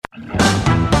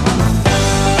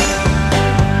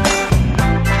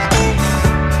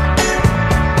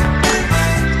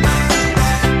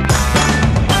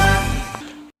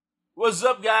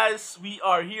guys, we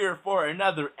are here for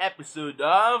another episode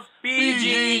of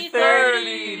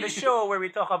PG-30, the show where we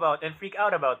talk about and freak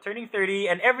out about turning 30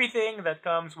 and everything that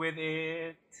comes with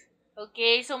it.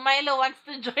 Okay, so Milo wants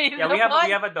to join Yeah, the we have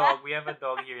pod. a dog. We have a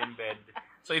dog here in bed.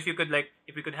 So if we could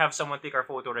have someone take our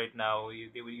photo right now,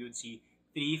 you'd see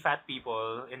three fat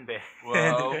people in bed.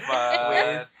 Wow,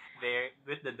 fat.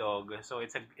 with the dog. So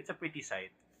it's a pretty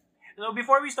sight. So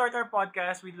before we start our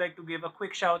podcast, we'd like to give a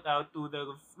quick shout out to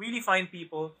the really fine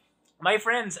people, my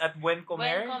friends at Buen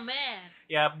Comer. Buen Comer.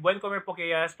 Yeah, Buen Comer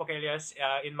Poquellas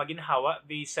in Maginhawa.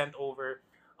 They sent over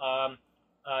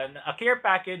a care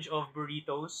package of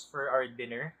burritos for our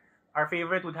dinner. Our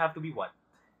favorite would have to be what?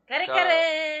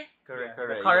 Kare-kare. Correct.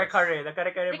 Kare-kare, The kare-kare. yes. The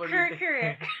kare-kare The burrito.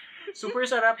 kare-kare. Super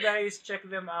sarap, guys. Check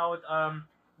them out.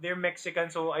 They're Mexican,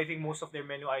 so I think most of their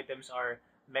menu items are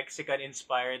Mexican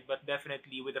inspired, but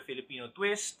definitely with a Filipino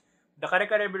twist. The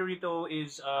kare-kare burrito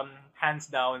is hands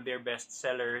down their best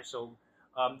seller. So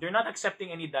they're not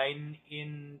accepting any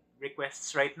dine-in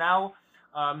requests right now.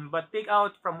 But take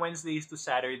out from Wednesdays to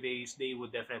Saturdays, they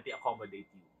would definitely accommodate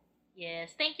you.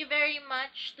 Yes, thank you very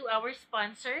much to our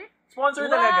sponsor. Sponsor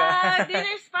Wow, talaga.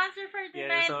 dinner sponsor for Yeah,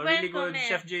 tonight. so Buen really good. Comer.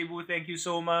 Chef Jebu, thank you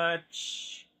so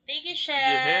much. Thank you, Chef.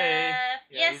 Yay. Yeah,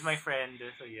 Yes. he's my friend.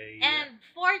 So yeah. And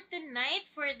for tonight,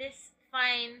 for this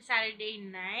fine Saturday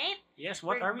night, Yes,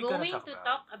 what we're are we gonna going talk to about?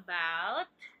 talk about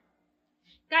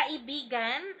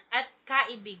kaibigan at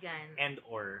kaibigan. And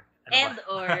or. And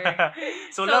or.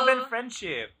 So love and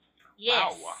friendship.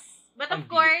 Yes. Wow. But Ang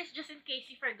of course, just in case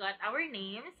you forgot our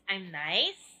names, I'm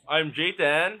Nice. I'm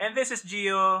Jayten. And this is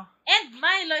Gio. And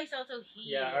Milo is also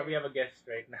here. Yeah, we have a guest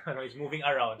right now. He's moving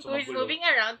around. So who is magulo. moving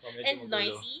around So medyo and magulo.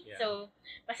 noisy. Yeah. So,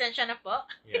 pasensya na po.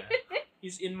 Yeah.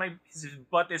 His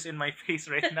butt is in my face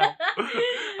right now.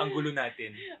 Ang gulo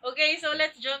natin. Okay, so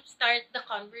let's jumpstart the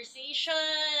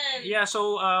conversation. Yeah,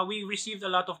 so we received a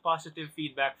lot of positive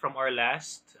feedback from our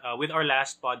last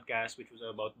podcast, which was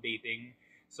about dating.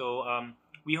 So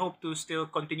we hope to still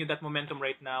continue that momentum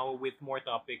right now with more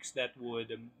topics that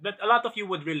a lot of you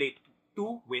would relate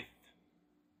to, with,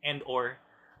 and or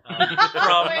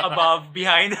from above,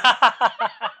 behind.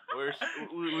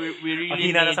 We really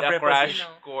Mahina na need sa a crash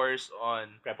preposition. course on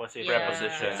Preposition.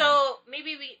 Preposition. So,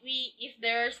 maybe we if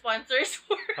there are sponsors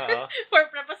for Uh-huh. for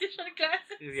preposition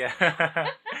classes. Yeah.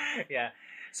 Yeah.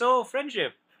 So,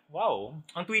 friendship. Wow.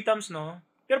 Ang tweetums, no?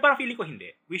 Pero parang feeling ko hindi.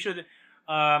 We should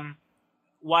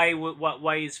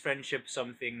why is friendship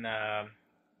something na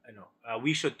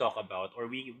we should talk about, or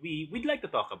we'd like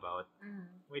to talk about?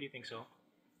 Why do you think so?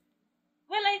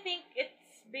 Well, I think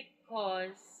it's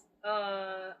because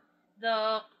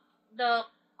the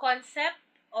concept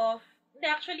of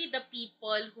actually the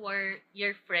people who are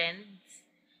your friends,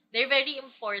 they're very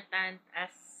important as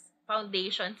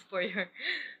foundations for your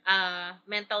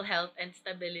mental health and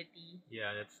stability,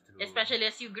 Yeah, that's true. especially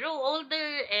as you grow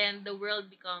older and the world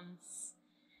becomes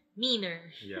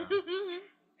meaner. Yeah.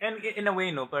 And in a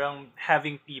way, no, parang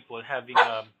having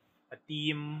a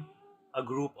team, a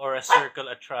group, or a circle,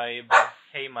 a tribe.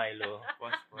 Hey, Milo.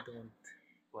 Don't.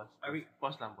 Are we-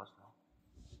 Pause lang.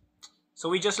 So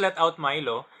we just let out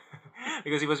Milo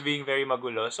because he was being very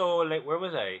magulo. So like, where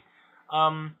was I?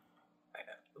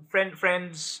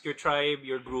 Friends, your tribe,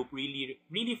 your group really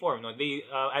form. No, they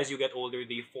as you get older,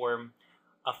 they form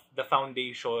the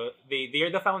foundation. They're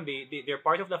the they're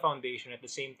part of the foundation. At the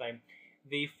same time,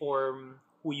 they form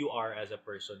who you are as a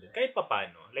person. Kahit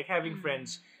papano, like having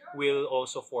friends will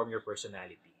also form your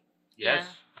personality. Yes.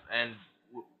 And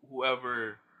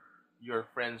whoever your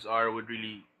friends are would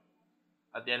really,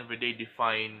 at the end of the day,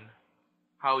 define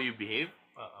how you behave.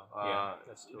 Yeah,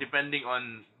 that's true. Depending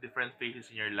on different phases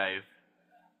in your life,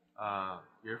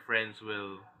 your friends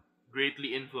will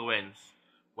greatly influence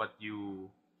what you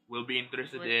will be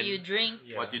interested What in, you drink,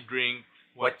 Yeah. what you drink,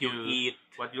 What you eat,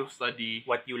 what you study,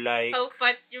 what you like, how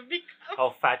fat you become. how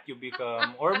fat you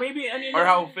become, or maybe or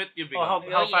how fit you or become.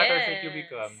 how fat or yes. fit you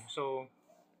become. So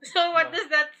So what No.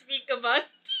 does that speak about?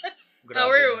 grabe,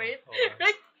 Our no? weight. Oo.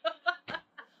 Right?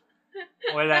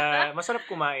 Wala, masarap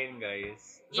kumain,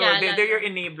 guys. So Yeah, they're your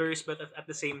lalo. enablers, but at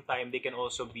the same time, they can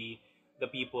also be the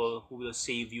people who will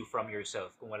save you from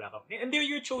yourself kung wala ka. And they're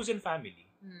your chosen family.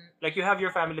 Like you have your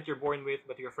family that you're born with,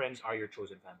 but your friends are your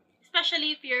chosen family.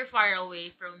 Especially if you're far away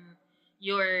from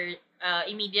your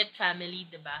immediate family,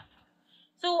 diba?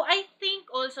 So I think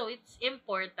also it's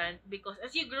important because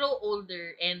as you grow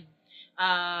older and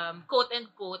quote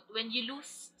unquote, when you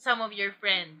lose some of your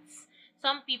friends,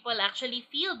 some people actually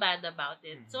feel bad about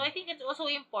it. So I think it's also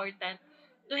important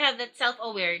to have that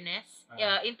self-awareness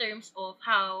in terms of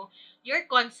how your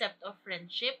concept of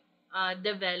friendship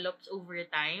develops over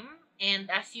time and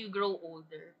as you grow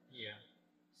older. Yeah.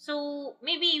 So,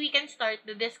 maybe we can start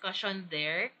the discussion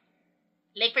there.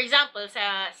 Like, for example,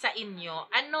 sa inyo,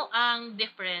 ano ang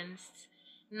difference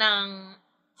ng,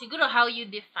 siguro, how you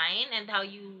define and how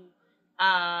you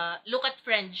look at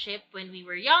friendship when we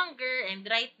were younger and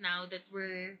right now that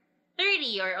we're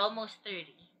 30 or almost 30?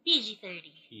 PG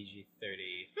 30.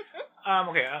 PG-30.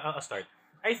 Okay, I'll start.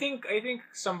 I think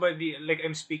somebody, like,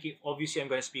 I'm speaking. Obviously, I'm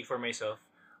gonna speak for myself.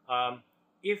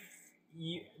 If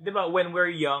you, diba, when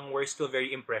we're young, we're still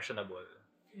very impressionable,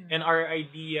 and our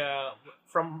idea,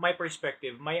 from my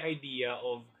perspective, my idea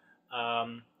of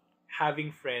um,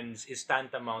 having friends is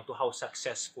tantamount to how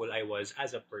successful I was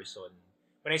as a person.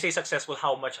 When I say successful,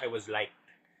 how much I was liked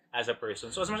as a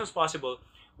person. So as much as possible,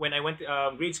 when I went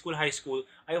to grade school, high school,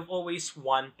 I have always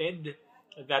wanted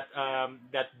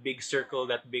that big circle,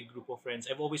 that big group of friends.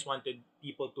 I've always wanted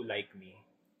people to like me.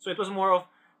 So it was more of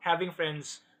having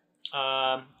friends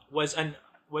um, was an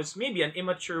was maybe an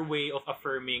immature way of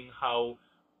affirming how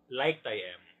liked I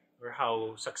am or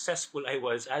how successful I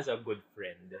was as a good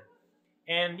friend.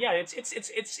 And yeah, it's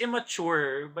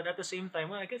immature, but at the same time,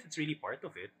 well, I guess it's really part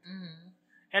of it. Mm.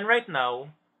 And right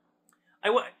now, I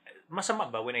wa- masama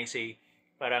ba when I say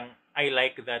parang I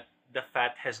like that the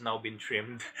fat has now been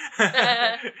trimmed.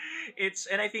 It's,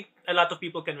 and I think a lot of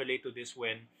people can relate to this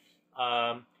when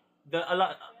um the a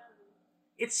lot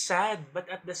it's sad, but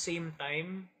at the same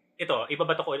time, ito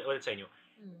ibabato ko ulit sa inyo.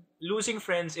 Mm. Losing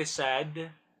friends is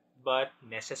sad but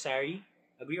necessary.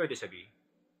 Agree or disagree?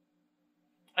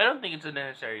 I don't think it's a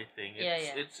necessary thing. Yeah, It's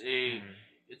yeah. it's a Mm.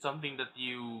 it's something that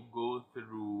you go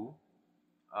through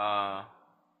uh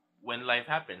when life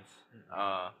happens.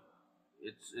 Mm.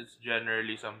 It's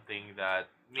generally something that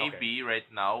maybe right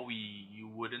now you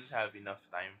wouldn't have enough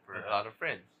time for a lot of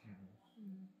friends Mm.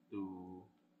 Mm. to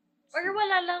Or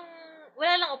wala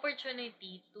lang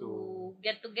opportunity to To-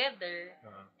 get together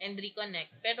Uh, and reconnect.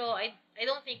 Pero I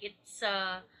don't think it's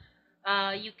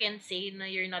you can say na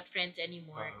you're not friends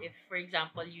anymore if, for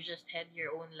example, you just had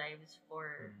your own lives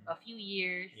for Mm. a few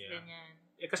years, Yeah. ganyan.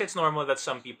 Kasi it's normal that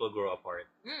some people grow apart.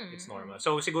 Mm. It's normal.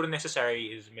 So siguro necessary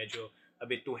is medyo a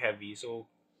bit too heavy. So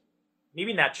maybe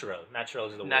natural. Natural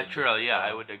is the word. natural. Yeah,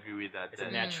 I would agree with that. It's a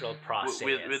That natural Mm. process.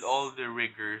 with all the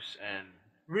rigors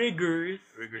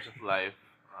rigors. of life,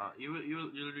 you'll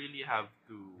really have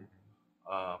to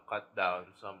cut down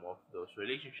some of those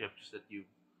relationships that you've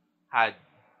had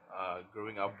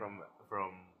growing up from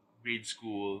grade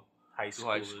school High to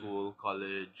school. high school,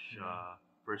 college, Mhm.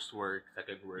 First work,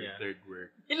 second work, Yeah. third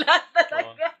work. Lahat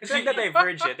Oo. talaga. It's like the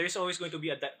diverge. There's always going to be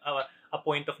a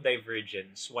point of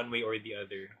divergence, one way or the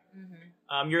other.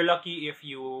 Mhm. You're lucky if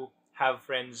you have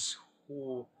friends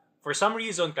who, for some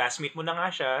reason, classmate mo na nga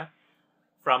siya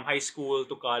from high school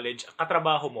to college,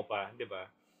 katrabaho mo pa, di ba?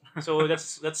 So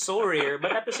that's so rare.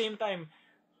 But at the same time,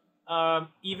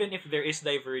 even if there is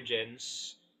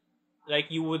divergence, like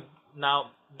you would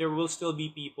now, there will still be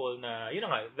people na, you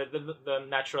know nga, the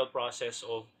natural process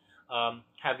of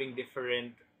having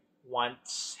different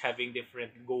wants, having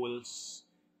different goals,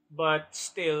 but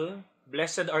still,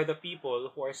 blessed are the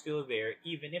people who are still there,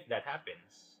 even if that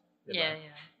happens. Yeah, Diba?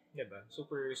 yeah. Diba?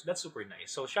 That's super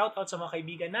nice. So, shout out sa mga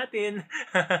kaibigan natin.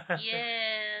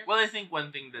 Yes. Well, I think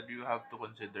one thing that you have to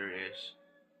consider is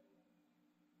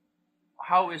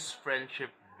how is friendship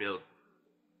built?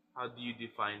 How do you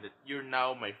define that you're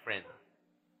now my friend?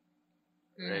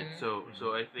 Right. Mhm.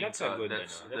 So I think That's a good,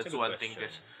 that's ano, that's a that's good one thing question.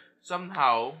 because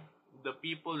somehow the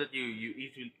people that you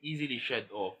easily shed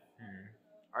off Hmm.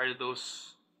 are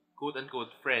those quote unquote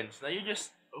friends now you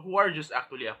just who are just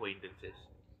actually acquaintances,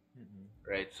 Mhm.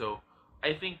 right? So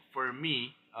I think for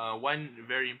me, one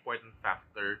very important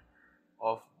factor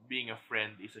of being a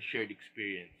friend is a shared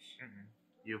experience. Mhm.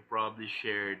 You probably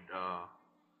shared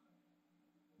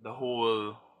the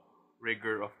whole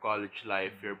rigor of college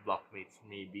life, your blockmates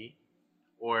maybe,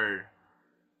 or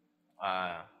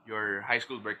your high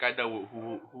school barkada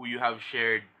who you have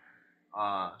shared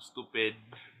stupid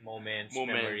Moments,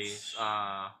 moments, memories.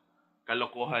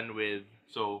 kalokohan with.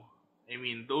 So, I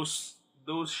mean, those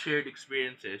shared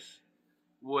experiences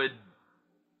would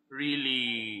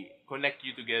really connect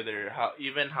you together. How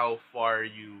even how far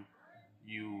you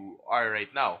are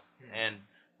right now, Mhm. and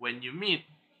when you meet,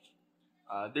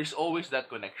 there's always that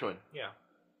connection, Yeah.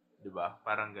 'di ba?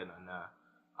 Parang gano'n na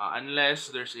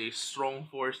unless there's a strong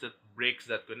force that breaks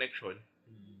that connection,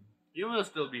 Mhm. you will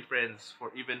still be friends for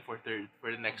even for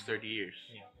the next 30 years.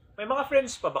 Yeah. May mga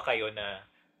friends pa ba kayo na,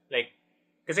 like,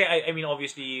 kasi I mean,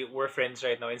 obviously, we're friends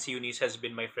right now, and si Eunice has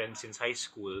been my friend since high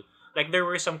school. Like, there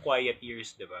were some quiet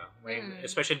years, di ba? Mm.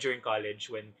 Especially during college,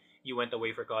 when you went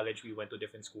away for college, we went to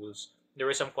different schools. There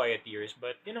were some quiet years,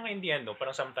 but, in the end, no,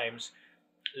 parang sometimes,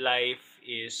 life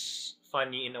is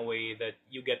funny in a way that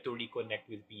you get to reconnect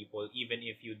with people even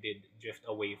if you did drift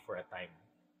away for a time.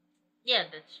 Yeah,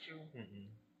 that's true.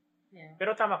 Mm-mm. Yeah.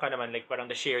 Pero tama ka naman, like parang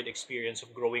the shared experience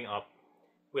of growing up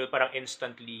will parang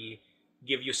instantly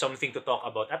give you something to talk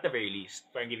about at the very least.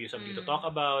 Parang give you something to talk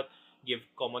about, give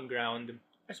common ground.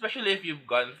 Especially if you've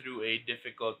gone through a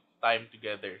difficult time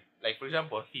together. Like, for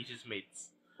example, thesis mates.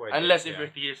 For Unless this, if your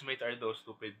thesis mates are those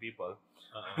stupid people.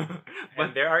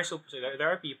 And there are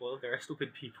people, there are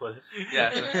stupid people.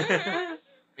 Yeah, so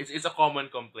it's a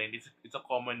common complaint. It's a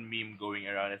common meme going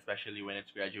around, especially when it's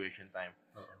graduation time.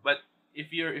 But if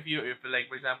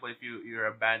like for example, if you're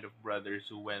a band of brothers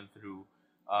who went through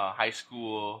high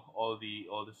school, all the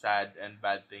sad and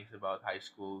bad things about high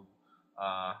school,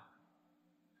 uh,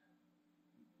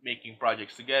 making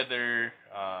projects together,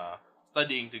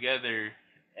 studying together,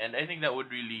 and I think that would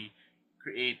really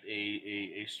create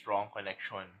a strong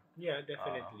connection. Yeah,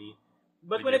 definitely.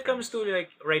 But with when your it comes to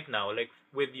like right now, like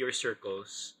with your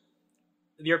circles,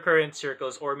 your current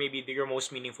circles or maybe your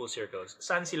most meaningful circles,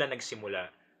 saan sila nagsimula?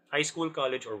 High school,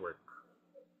 college, or work?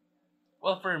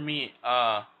 Well, for me,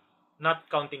 Not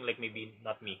counting like maybe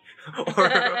not me.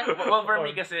 well for or-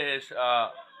 me kasi is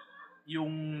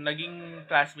yung naging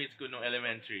classmates ko nung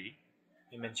elementary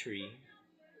elementary.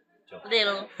 Joke.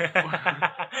 Little.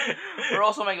 were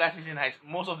also my classmates in high school.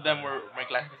 Most of them were my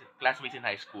classmates in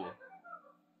high school.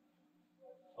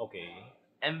 Okay.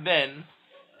 And then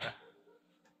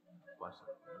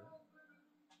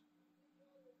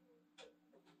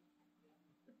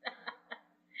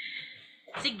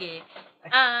Sige.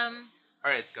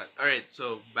 alright, cut. Alright,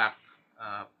 so back.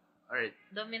 Alright.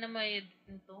 Dami na may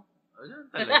nito.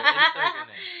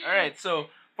 Alright, so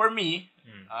for me,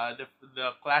 Hmm.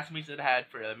 the classmates that I had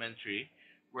for elementary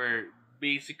were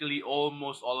basically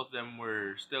almost all of them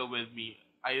were still with me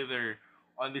either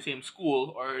on the same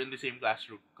school or in the same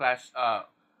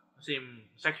same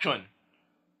section.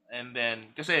 And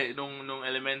then kasi nung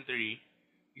elementary,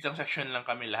 isang section lang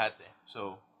kami lahat eh.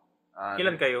 So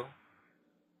Kailan kayo?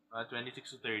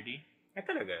 26 to 30. Eh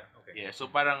talaga. Okay. Yeah, so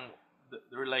parang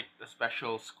they were like a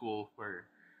special school for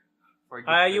You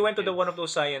gifted went to the kids. one of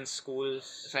those science schools.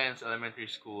 Science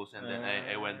elementary schools, and then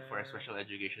I went for a special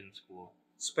education school.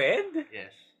 SPED?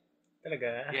 Yes.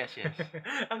 Talaga? Yes, yes.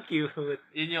 Ang cute.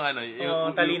 Yun yung ano,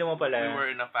 talino mo pala. We were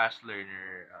in a fast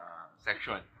learner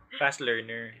section. Fast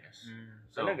learner. Yes.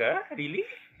 So, Talaga? Really?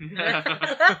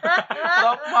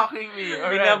 stop mocking me.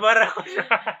 Alright. Binabara ko siya.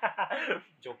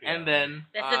 Joke And lang. then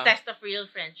That's the test of real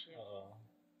friendship. Oo.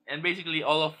 and basically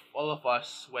all of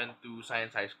us went to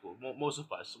science high school. Most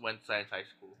of us went to science high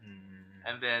school.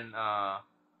 And then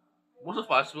most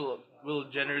of us will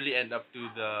generally end up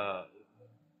to the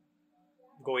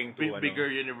Going to bigger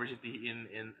university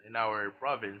in our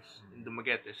province, in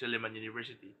Dumaguete, Silliman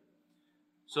University.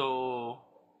 So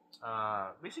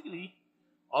basically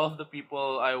all of the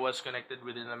people I was connected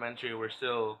with in elementary were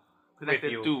still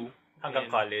connected you. to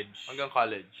Hanggang college. hanggang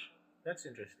college. That's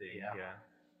interesting. Yeah.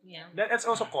 Yeah. That's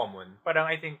also common. Parang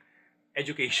I think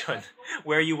education,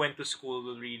 where you went to school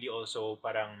will really also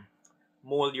parang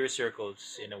mold your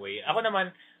circles in a way. Ako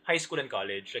naman, high school and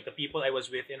college. Like the people I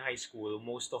was with in high school,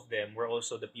 most of them were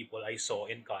also the people I saw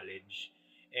in college.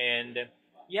 And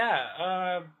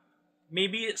yeah,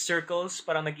 maybe circles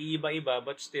parang nag-iiba-iba,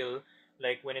 but still,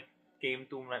 like when it came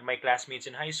to my classmates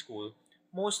in high school,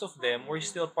 most of them were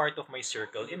still part of my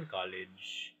circle in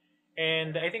college.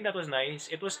 And I think that was nice.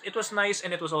 It was nice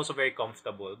and it was also very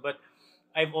comfortable. But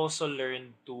I've also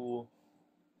learned to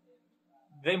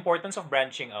the importance of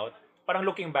branching out. Parang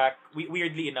looking back,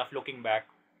 weirdly enough, looking back,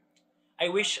 I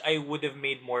wish I would have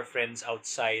made more friends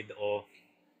outside of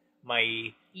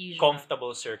my Usual.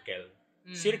 comfortable circle.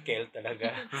 Mm. Circle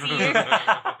talaga.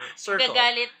 Circle.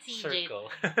 Gagalit CJ. Circle.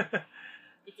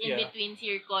 It's in Yeah. between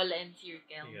circle and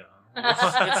circle. Yeah.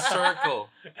 It's circle.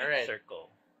 All right. Circle.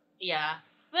 Yeah.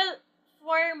 Well,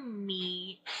 for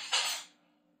me,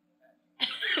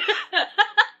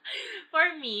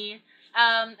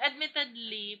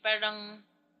 admittedly, parang,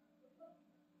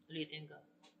 ulitin ko.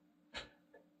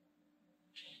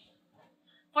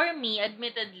 For me,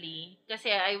 admittedly, kasi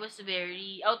I was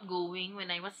very outgoing when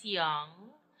I was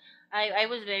young. I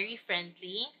was very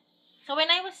friendly. So when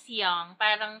I was young,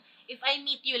 parang, if I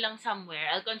meet you lang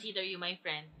somewhere, I'll consider you my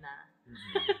friend na.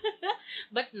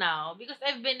 But now, because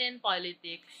I've been in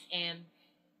politics and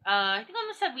hindi ko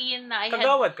masabihin na I had...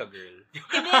 Kagawad ka, girl.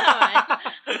 Hindi naman.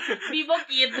 Bibo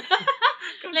kid.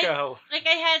 Kagaw. like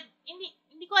I had...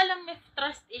 Hindi ko alam if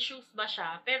trust issues ba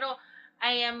siya. Pero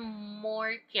I am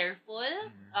more careful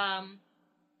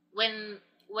when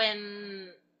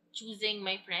choosing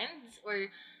my friends or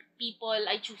people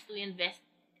I choose to invest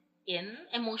in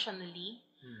emotionally.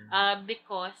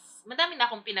 Because madami na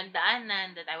akong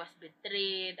pinagdaanan that I was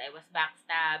betrayed, I was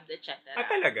backstabbed, Ah, etc.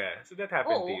 talaga? So that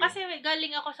happened to Oo, you? kasi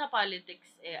galing ako sa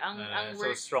politics eh. Ang So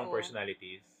work strong ko,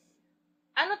 personalities.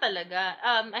 ano talaga,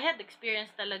 I had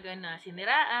experience talaga na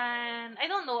siniraan. I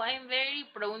don't know, I'm very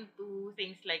prone to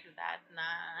things like that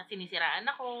na sinisiraan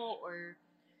ako or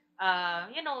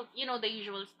the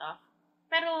usual stuff.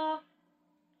 Pero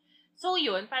so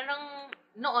yun, parang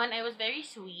noon I was very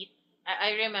sweet.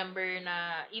 I remember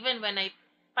na even when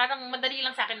parang madali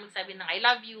lang sa akin magsabi ng I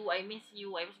love you, I miss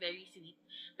you, I was very sweet.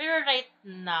 Pero right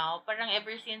now, parang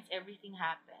ever since everything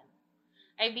happened,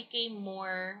 I became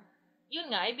more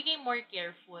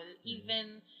careful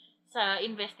even sa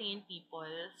investing in people.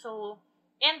 So,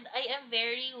 and I am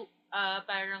very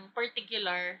parang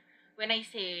particular when I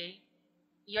say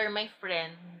you're my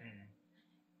friend.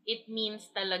 It means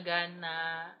talaga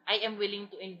na I am willing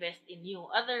to invest in you.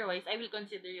 Otherwise, I will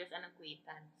consider you as an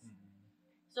acquaintance.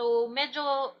 So,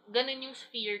 medyo ganun yung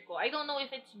sphere ko. I don't know if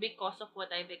it's because of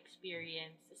what I've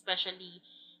experienced, especially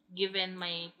given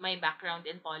my background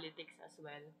in politics as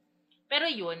well. Pero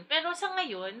yun, pero sa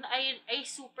ngayon, I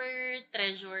super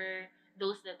treasure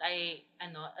those that I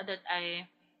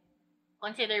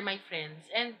consider my friends.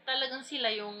 And talagang sila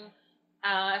yung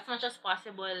as much as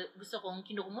possible gusto kong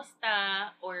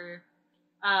kinukumusta or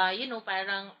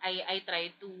parang I try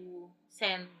to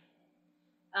send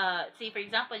say for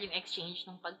example yung exchange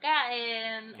ng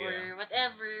pagkain or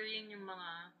whatever, yun yung mga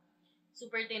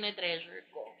super tinetreasure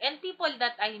ko. And people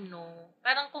that I know,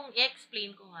 parang kung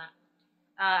i-explain ko nga,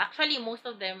 actually most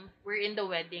of them were in the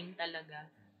wedding talaga.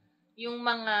 Yung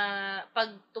mga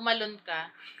pag tumalon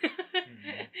ka,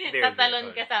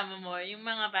 tatalon kasama mo, yung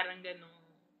mga parang ganung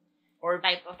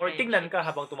type of or tingnan ka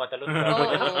habang tumatalon ka. Oo.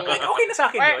 Okay na sa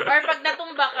akin yun. Or pag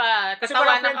natumba ka, Kasi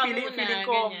tatawanan parang ka muna, feeling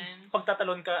ko, ganyan. pag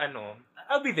tatalon ka,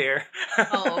 I'll be there.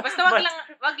 Oo. Basta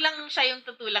wag lang siya yung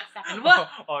tutulak sa akin. Wow!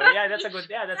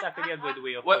 That's actually a good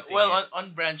way of Well, putting well it.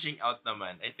 on branching out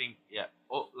naman, I think,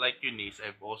 like Eunice,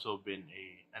 I've also been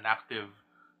an active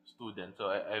student. So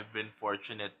I've been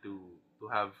fortunate to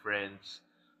have friends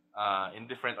in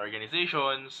different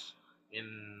organizations, in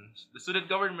the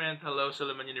student government. Hello,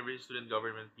 Solomon University student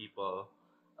government people.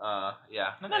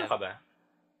 Yeah. Nanalo ka ba?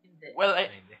 Hindi. Well,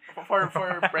 Hindi. for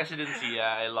presidency,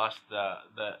 I lost the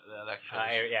elections.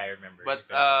 I remember. But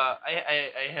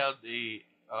I held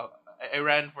I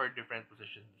ran for different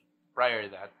positions prior to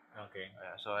that. Okay.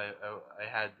 So I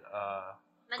had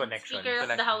Connections. Speaker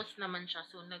of the House naman siya,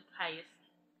 so nag-highest.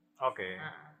 Okay.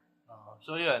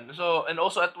 So yun. So and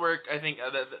also at work, I think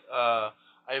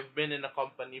I've been in a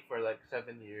company for like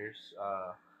 7 years.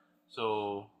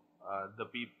 So the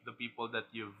people that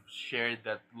you've shared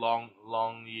that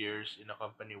long years in a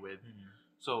company with.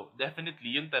 So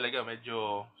definitely yun talaga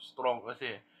medyo strong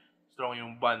kasi strong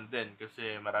yung bond din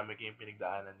kasi marami kayong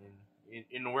pinagdaanan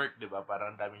in work, 'di ba?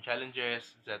 Parang daming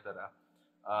challenges, etc.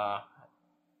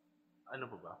 Ano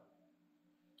pa ba?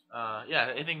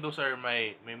 Yeah, I think those are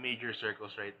my major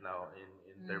circles right now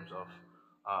in terms of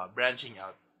branching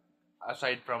out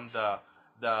aside from the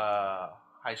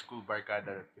high school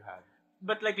barkada that you had.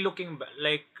 But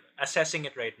like assessing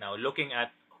it right now, looking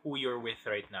at who you're with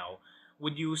right now,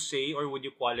 would you say or would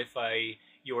you qualify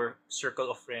your circle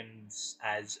of friends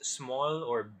as small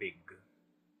or big?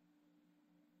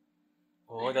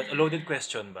 Oh, that's a loaded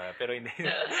question ba? Pero hindi.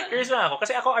 Curious lang ako.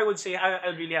 Kasi ako, I would say,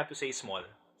 I really have to say small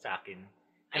sa akin.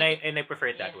 And I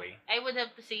prefer it that way. I would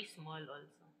have to say small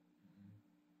also.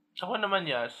 Ako naman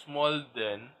small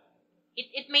din.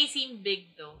 It may seem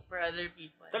big though for other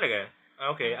people. Talaga?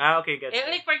 Okay. Okay, gets it.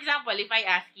 Like for example, if I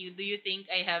ask you, do you think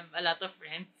I have a lot of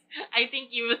friends? I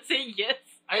think you would say yes.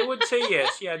 I would say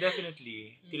yes. Yeah,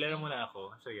 definitely. Kilala mo na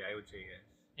ako. So yeah, I would say yes.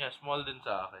 Yeah, small din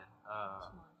sa akin.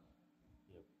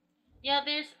 Yeah,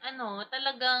 there's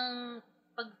talagang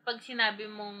pag sinabi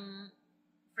mong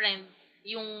friend,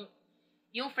 yung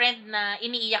friend na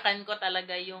iniiyakan ko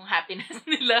talaga yung happiness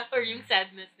nila or yung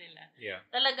sadness nila. Yeah.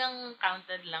 Talagang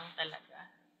counted lang talaga.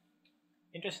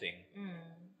 Interesting.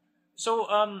 So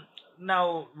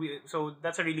now so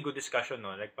that's a really good discussion,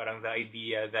 no? Like parang the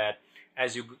idea that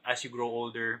as you grow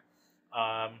older,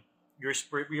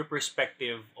 your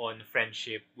perspective on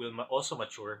friendship will also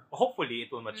mature. Hopefully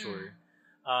it will mature.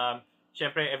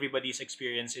 Syempre everybody's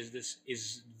experience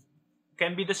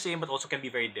can be the same but also can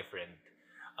be very different.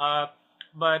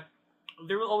 But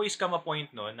there will always come a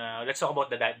point, no, na let's talk about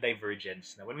the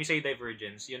divergence. Now, when we say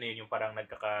divergence, yun yung parang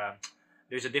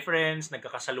there's a difference,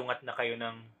 nagkakasalungat na kayo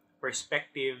ng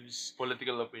perspectives,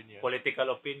 Political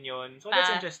opinion. So that's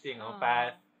interesting, no?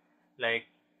 Path, like,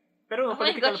 Pero Oh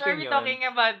my political gosh, are we opinion, talking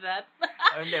about that?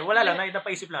 hindi, wala lang,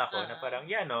 napaisip lang ako na Ah. parang,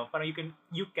 no, parang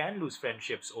you can lose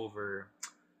friendships over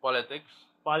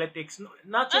Politics. politics,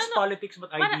 not just Ano, politics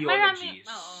but ideologies.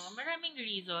 Maraming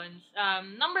reasons.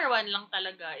 Number one lang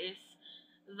talaga is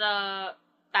the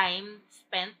time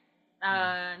spent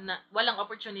na walang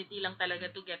opportunity lang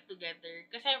talaga to get together.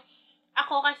 Kasi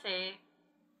ako kasi,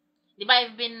 di ba,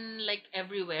 I've been like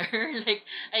everywhere. Like,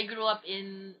 I grew up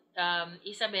in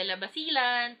Isabela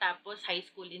Basilan, tapos high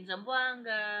school in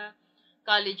Zamboanga,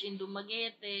 college in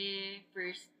Dumaguete,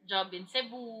 first job in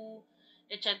Cebu,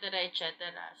 etc. etc.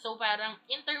 So, parang,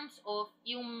 in terms of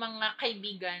yung mga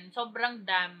kaibigan, sobrang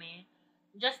dami.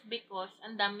 Just because,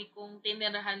 ang dami kong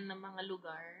tinirahan ng mga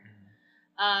lugar.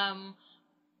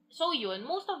 So, yun,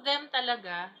 most of them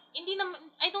talaga, hindi naman,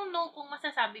 I don't know kung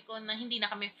masasabi ko na hindi na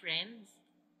kami friends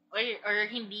or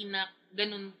hindi na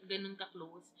ganun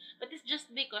ka-close. But it's just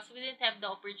because we didn't have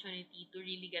the opportunity to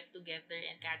really get together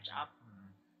and catch up.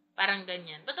 Parang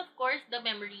ganyan. But of course, the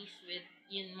memories with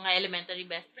yung mga elementary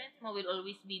best friends mo will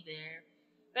always be there.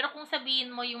 Pero kung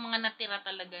sabihin mo yung mga natira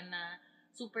talaga na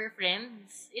super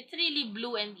friends, it's really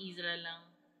Blue and Ezra lang.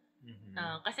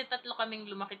 Kasi tatlo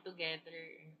kaming lumaki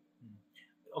together.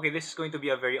 Okay, this is going to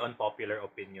be a very unpopular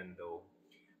opinion though.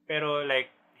 Pero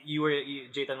like,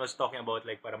 Jaytan was talking about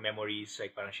like parang memories,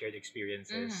 like parang shared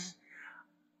experiences.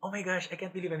 Oh my gosh, I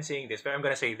can't believe I'm saying this, but I'm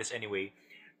gonna say this anyway.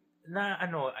 Na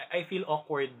I feel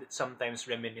awkward sometimes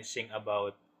reminiscing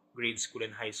about grade school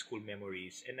and high school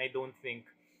memories, and I don't think,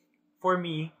 for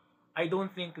me, I don't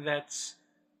think that's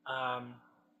I'm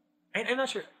not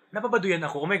sure. Nababaduyan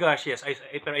ako. Oh my gosh, yes.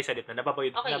 Pero I said it na.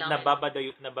 Okay lang.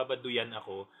 Nababaduyan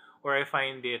ako. Or I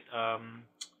find it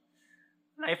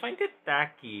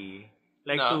tacky.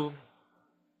 Like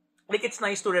like it's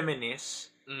nice to reminisce.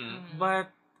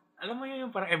 But alam mo yun,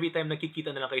 yung parang every time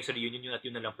nakikita na lang kayo sa reunion yun at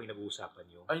yun na lang po yung nag-uusapan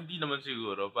nyo. Ay, hindi naman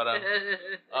siguro. Parang,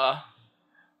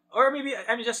 or maybe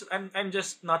I'm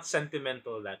just not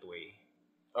sentimental that way.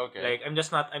 okay. Like I'm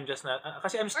just not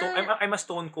kasi I'm a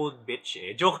stone cold bitch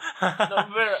eh. Joke. No,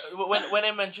 pero when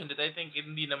I mentioned it, I think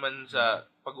hindi naman sa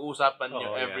pag-uusapan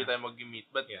nyo every time mag-meet.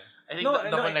 But I think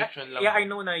the connection lang. Yeah, I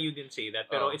know na you didn't say that,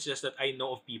 pero it's just that I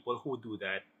know of people who do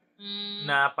that.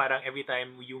 Na parang every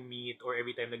time you meet or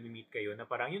every time nag-meet kayo, na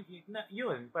parang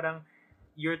yun parang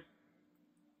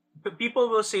people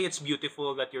will say it's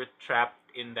beautiful that you're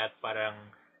trapped in that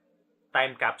parang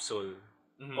time capsule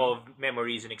of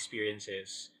memories and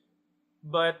experiences.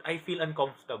 But I feel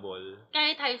uncomfortable.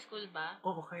 Kahit high school ba?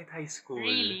 Oo, kahit high school.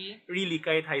 Really? Really,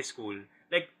 kahit high school.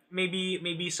 Like,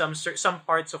 maybe some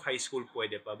parts of high school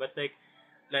pwede pa. But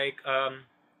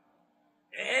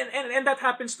and that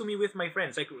happens to me with my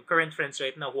friends. Like, current friends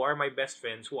right now, who are my best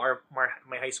friends, who are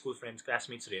my high school friends,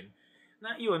 classmates rin.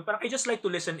 Na yun, parang I just like to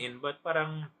listen in, but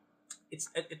parang it's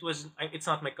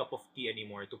not my cup of tea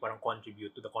anymore to parang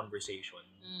contribute to the conversation.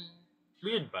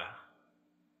 Weird ba?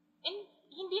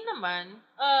 Hindi naman.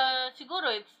 Siguro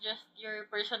it's just your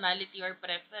personality or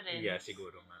preference. Yeah,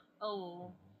 siguro nga. Oh.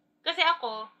 Kasi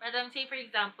ako, parang say for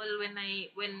example,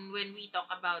 when we talk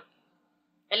about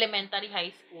elementary, high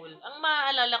school, ang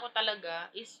maaalala ko talaga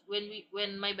is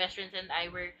when my best friends and I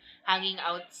were hanging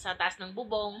out sa taas ng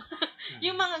bubong.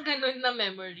 Yung mga ganun na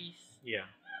memories. Yeah.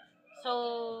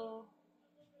 So,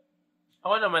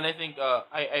 ako naman, I think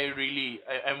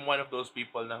I'm one of those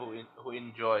people na who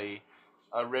enjoy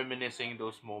reminiscing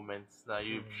those moments na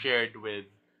you've shared with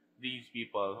these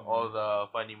people, all the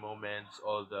funny moments,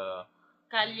 all the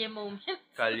kalye moments,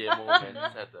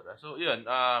 etc. So yun,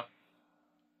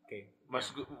 okay.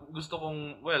 Mas gusto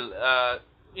kong,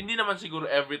 hindi naman siguro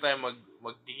every time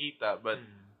magkikita, but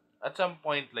at some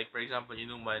point, like for example,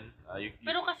 inuman,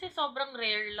 pero kasi sobrang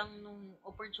rare lang nung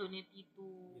opportunity to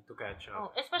catch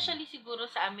up. Especially siguro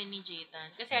sa amin ni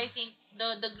Jaytan. Kasi I think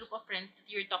the group of friends that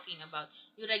you're talking about,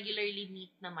 you regularly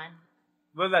meet naman.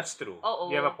 Well, that's true. Oo.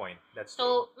 You have a point. That's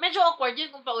true. So, medyo awkward yun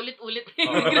kung paulit-ulit.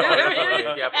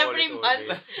 Every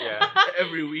month. Yeah.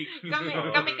 Every week.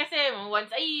 Kami kasi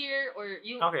once a year or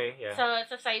yung sa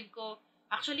side ko,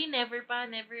 actually never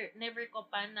ko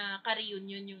pa na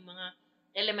ka-reunion yung mga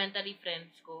elementary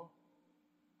friends ko.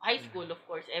 High school, of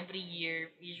course, every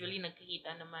year, usually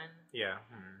nagkikita naman. Yeah.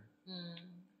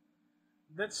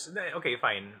 That's okay,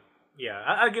 fine. Yeah,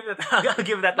 I'll give that a shot.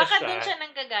 Baka dun siya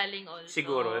nanggagaling also.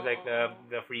 Siguro, like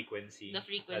the frequency. The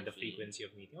frequency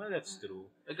of meeting. Well, that's true.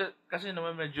 Kasi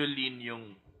naman medyo lean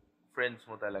yung friends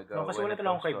mo talaga. No, kasi wala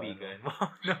talaga akong kaibigan.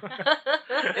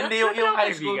 Hindi, yung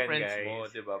high school friends guys. mo,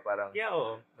 di ba? Parang,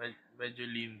 medyo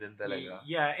lean din talaga.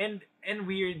 Yeah, and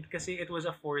weird kasi it was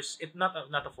a not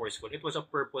a forceful, it was a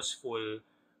purposeful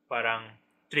parang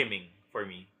trimming for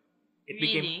me.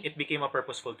 Really? it became a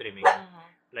purposeful trimming. Uh-huh.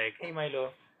 Like, hey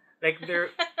Milo, like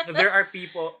there are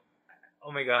people.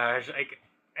 Oh my gosh,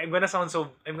 I'm gonna sound so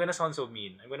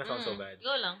mean. I'm gonna sound so bad.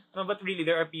 Go lang. No, but really,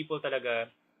 there are people talaga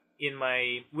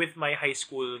with my high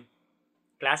school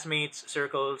classmates,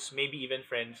 circles, maybe even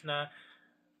friends na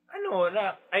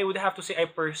I would have to say I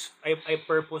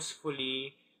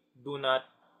purposefully do not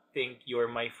think you're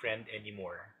my friend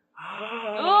anymore.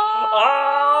 Ah!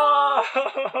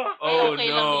 Oh okay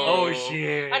no. lang yun. Oh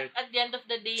shit. At the end of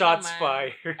the day Shots naman,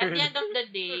 fired. at the end of the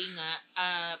day nga,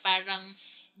 parang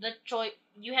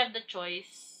you have the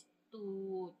choice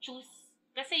to choose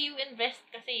kasi you invest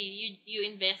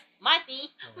money,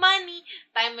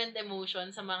 time and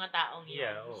emotion sa mga taong yun.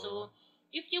 Yeah, oo. So,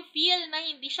 if you feel na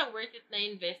hindi siya worth it na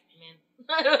investment,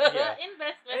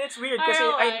 investment, And it's weird kasi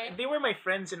ROI. they were my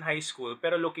friends in high school,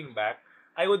 pero looking back,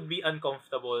 I would be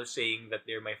uncomfortable saying that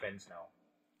they're my friends now.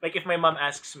 Like if my mom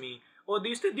asks me, "Oh, do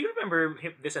you remember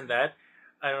this and that?"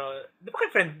 I don't know, di ba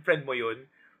kay friend mo yun?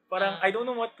 Parang I don't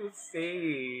know what to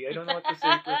say. I don't know what to say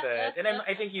to that. And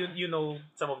I think you know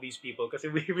some of these people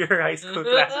kasi we were high school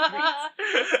classmates.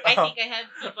 I think I have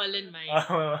people in mind.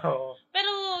 Oh.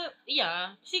 Pero,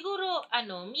 yeah, siguro,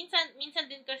 minsan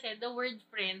din kasi the word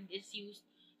friend is used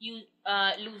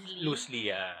loosely. Loosely,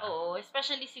 yeah. Oo,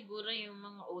 especially siguro yung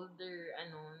mga older,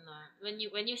 na,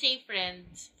 when you say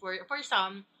friends, for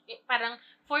some, parang,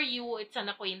 for you, it's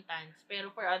an acquaintance. Pero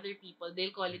for other people,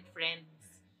 they'll call it friends.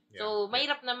 Yeah. So,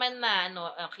 mahirap naman na,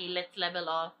 okay, let's level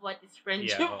off. What is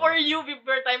friendship Yeah, for you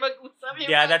before tayo mag-usap?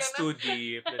 Yung Yeah, mga that's ganun. too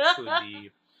deep. That's too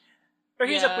deep. But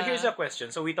here's a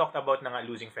question. So we talked about na nga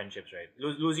losing friendships, right?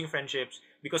 Losing friendships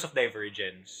because of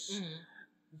divergence. Mhm.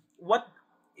 What,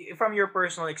 from your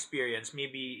personal experience,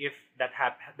 maybe if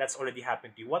that's already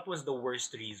happened to you, what was the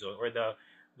worst reason or the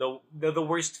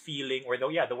worst feeling or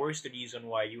the worst reason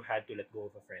why you had to let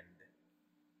go of a friend?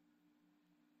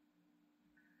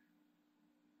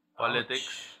 Politics.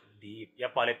 Ouch. Deep.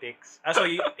 Yeah, politics. So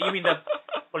you mean the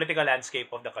political landscape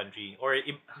of the country or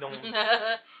nung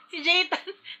si Jaytan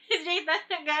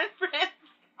na girlfriend.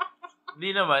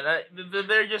 Di naman.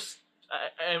 They're just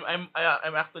I'm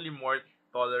actually more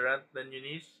tolerant than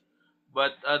Eunice.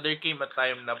 But there came a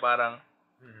time na parang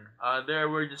there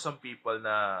were just some people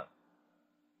na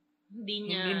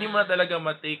hindi mo na talaga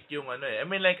ma-take yung I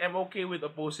mean like I'm okay with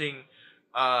opposing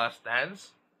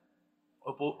stance,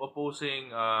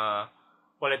 opposing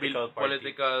political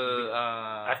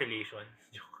affiliations,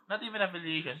 not even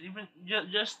affiliations, even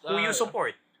just who you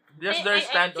support. Just their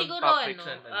stand on siguro, topics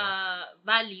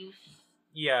values.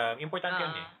 Yeah, important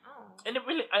yun eh. And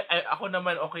really, ako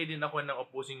naman okay din ako ng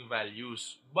opposing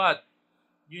values, but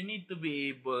you need to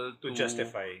be able to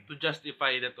justify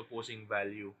that opposing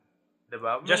value.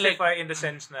 Diba? Justify in the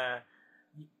sense na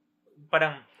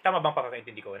parang tama bang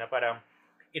pagkakaintindi ko na parang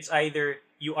it's either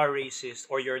you are racist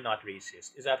or you're not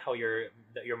racist. Is that how your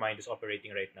mind is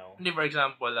operating right now? For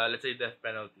example, let's say death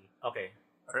penalty. Okay.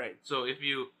 All right. So if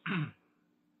you're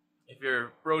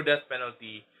pro death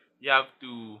penalty, you have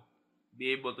to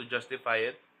be able to justify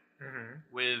it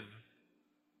with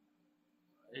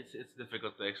it's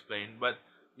difficult to explain, but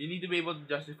you need to be able to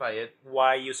justify it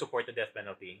why you support the death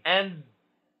penalty and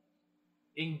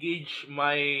engage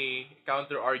my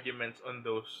counter arguments on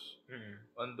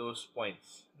those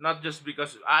points, not just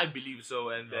because I believe so,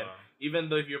 and then even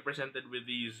though if you're presented with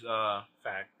these not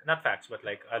facts but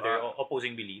like other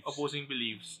opposing beliefs,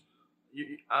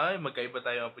 magkaiba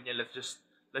tayo ng opinion, let's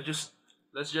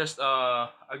just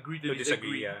agree to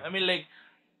disagree. Yeah. I mean like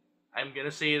I'm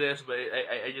gonna say this, but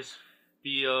I just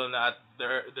feel that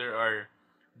there are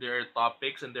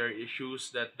topics and there are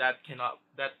issues that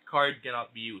card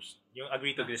cannot be used. Yung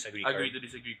agree to disagree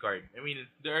card. I mean,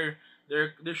 there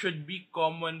should be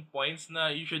common points na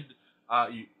you should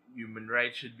human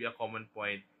rights should be a common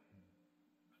point.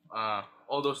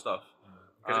 All those stuff.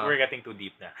 Because we're getting too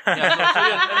deep na. Yeah, so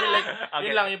yun. I mean like,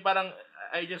 yun lang, yung parang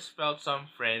I just felt some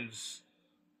friends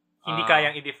hindi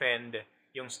kayang i-defend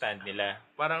yung stand nila.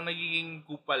 Parang nagiging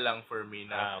kupal lang for me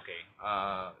na. Okay.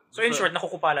 So in short,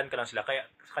 nakukupalan ka lang sila kaya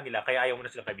sa kanila kaya ayaw mo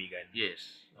na sila kaibigan.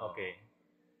 Yes. Okay.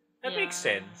 That makes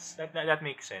sense. That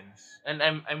makes sense. And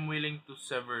I'm willing to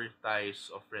sever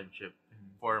ties of friendship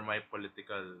for my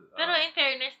political Pero in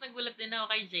fairness, nagulat din ako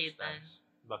kay Jaytan.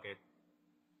 Bakit?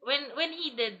 When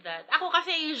he did that, ako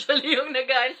kasi usually yung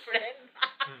nag-unfriend.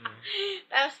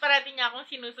 Tapos parating niya akong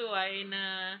sinusuway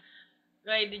na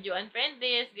why did you unfriend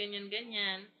this?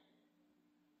 Ganyan.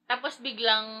 Tapos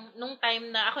biglang, nung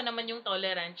time na ako naman yung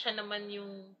tolerant, siya naman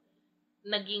yung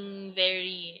naging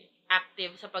very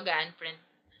active sa pag-unfriend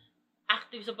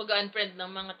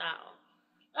ng mga tao.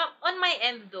 On my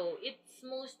end though, it's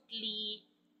mostly,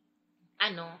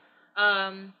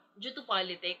 due to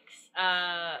politics,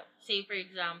 say for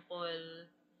example,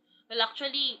 well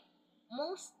actually,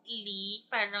 mostly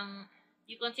parang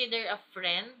you consider a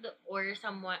friend or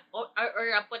someone or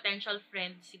a potential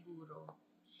friend siguro.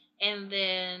 And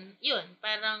then, yun,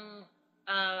 parang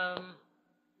um,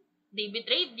 they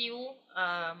betrayed you.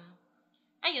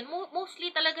 Ayun,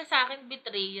 mostly talaga sa akin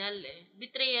betrayal eh.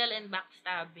 Betrayal and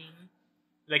backstabbing.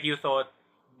 Like you thought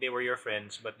they were your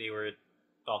friends but they were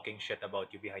talking shit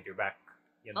about you behind your back.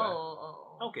 Yan ba? Oo,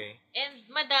 oo. Okay. And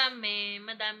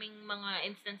madaming mga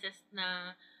instances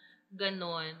na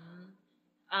ganon.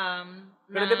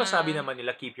 Pero Na, di ba sabi naman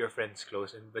nila, keep your friends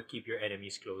close but keep your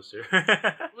enemies closer?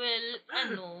 well,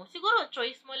 siguro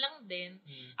choice mo lang din.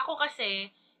 Ako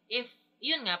kasi, if,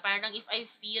 yun nga, parang if I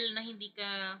feel na hindi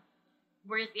ka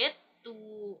worth it to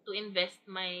invest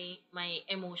my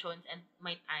emotions and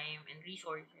my time and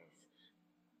resources,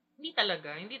 hindi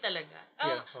talaga.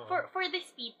 Yeah, oo. For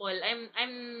these people, I'm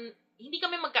hindi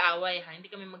kami magkaaway ha,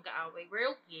 hindi kami magkaaway.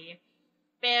 We're okay.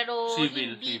 Pero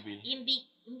Civil.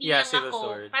 hindi Yeah, lang civil ako,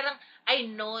 sword. parang I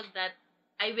know that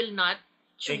I will not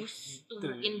choose to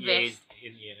invest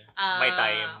my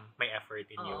time, my effort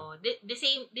in you.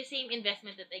 the same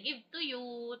investment that I give to you,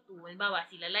 to halimbawa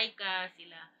sila Laika,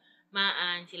 sila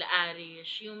Maan, sila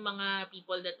Arish, yung mga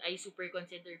people that I super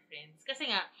consider friends.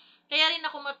 Kasi nga, kaya rin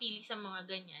ako mapili sa mga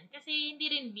ganyan. Kasi hindi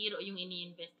rin biro yung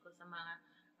ini-invest ko sa mga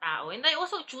tao. And I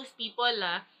also choose people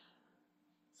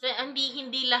so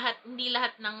hindi lahat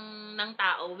ng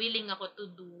tao willing ako to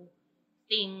do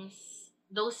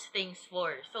those things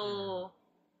for. So,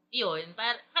 yun.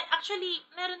 Actually,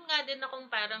 meron nga din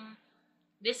akong parang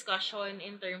discussion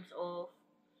in terms of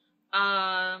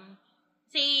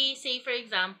say for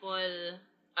example,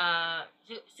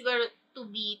 siguro to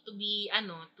be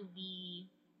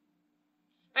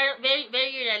pero very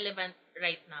very relevant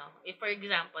right now. If for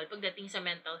example, pagdating sa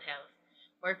mental health,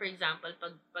 or for example,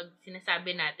 pag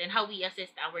sinasabi natin how we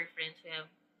assist our friends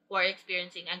who are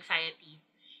experiencing anxiety,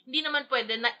 hindi naman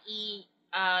pwede na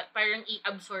parang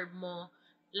i-absorb mo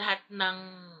lahat ng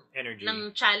Energy.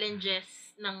 ng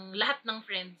challenges ng lahat ng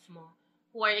friends mo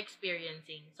who are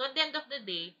experiencing. So at the end of the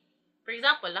day, for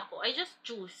example, ako, I just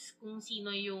choose kung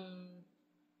sino yung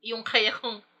kaya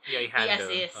kong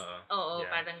i-assist. Oo,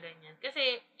 Yeah. parang ganyan.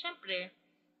 Kasi, syempre,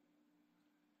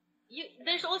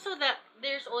 there's also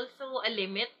a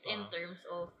limit in terms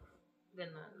of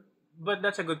ganun. But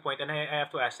that's a good point, and I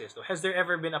have to ask this though. Has there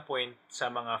ever been a point sa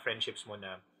mga friendships mo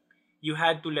na you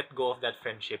had to let go of that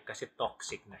friendship kasi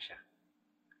toxic na siya?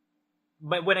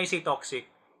 But when I say toxic,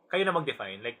 kayo na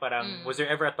mag-define. Like parang, was there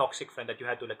ever a toxic friend that you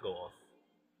had to let go of?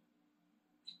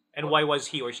 And why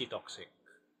was he or she toxic?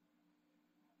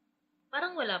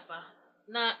 Parang wala pa.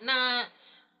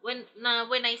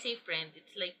 When I say friend,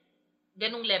 it's like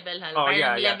ganung level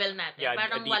parang level natin. Yeah,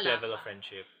 parang a deep wala level pa. of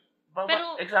friendship.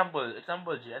 Pero-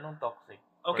 example G, anong toxic?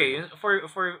 Okay,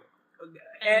 for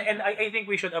and I think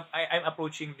we should I'm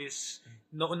approaching this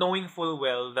knowing full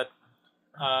well that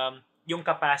yung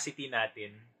capacity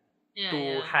natin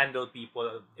to handle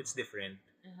people, it's different.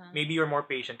 Maybe you're more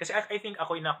patient kasi I think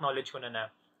ako in-acknowledge ko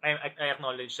na I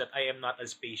acknowledge that I am not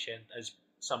as patient as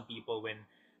some people when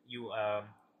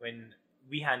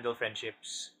we handle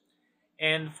friendships.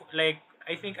 And like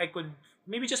I think I could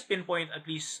maybe just pinpoint at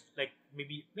least like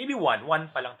maybe one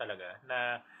pa lang talaga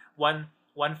na one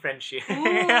friendship.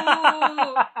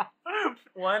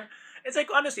 One, it's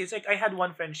like honestly, it's like I had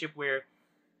one friendship where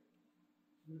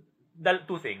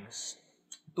two things.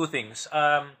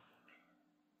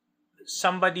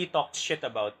 Somebody talked shit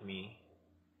about me,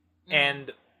 and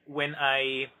when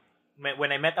I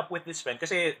met up with this friend,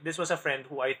 kasi this was a friend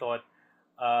who I thought,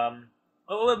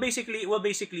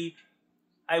 basically,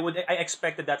 I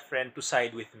expected that friend to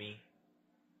side with me,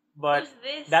 but Who's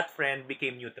this? that friend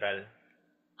became neutral.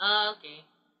 Okay.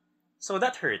 So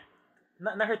that hurt.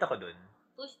 Na-hurt ako dun.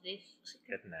 Who's this?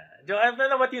 Secret na. Jo, I don't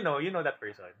know what you know. You know that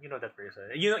person. You know that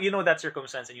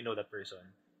circumstance and you know that person.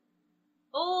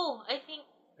 Oh, I think.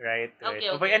 Right. Okay.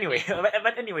 But anyway,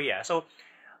 but anyway, yeah. So,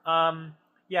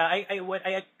 yeah,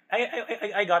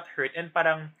 I got hurt, and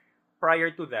parang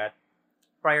prior to that,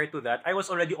 I was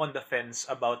already on the fence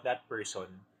about that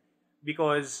person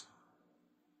because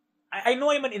I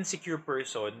know I'm an insecure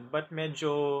person, but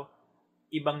medyo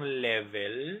ibang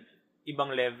level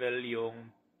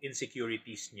yung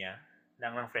insecurities niya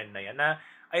ng friend na yan na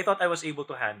I thought I was able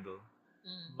to handle.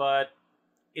 But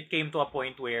it came to a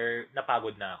point where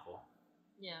napagod na ako.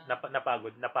 Yeah.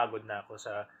 Napagod na ako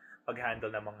sa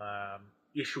pag-handle ng mga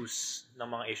issues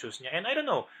niya. And I don't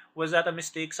know, was that a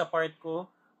mistake sa part ko?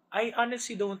 I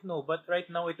honestly don't know, but right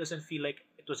now it doesn't feel like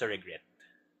it was a regret.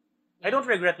 I don't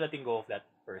regret letting go of that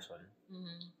person.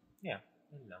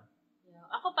 Yun lang. Yeah.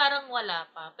 Ako parang wala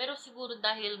pa. Pero siguro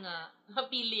dahil nga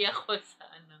mapili ako sa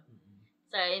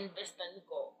sa investan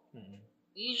ko.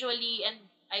 Usually, and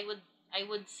I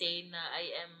would say na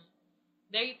I am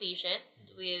very patient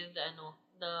with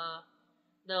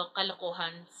the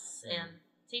kalokohans, and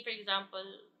say for example,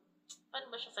 paano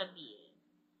ba siya sabihin?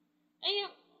 Ay,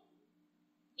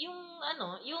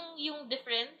 yung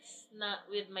difference na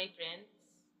with my friends.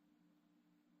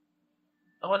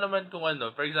 Ako naman kung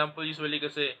for example, usually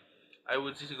kasi, I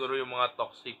would say siguro yung mga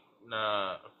toxic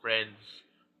na friends,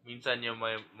 minsan yung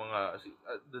may mga,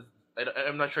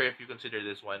 I'm not sure if you consider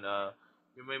this one,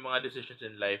 yung may mga decisions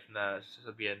in life na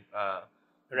sasabihan,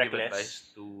 give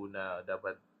advice Reckless. to na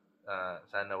dapat,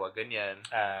 sana wag ganyan.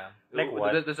 Like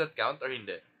what? Does that count or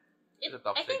hindi? Is it I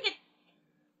toxic? think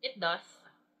it does.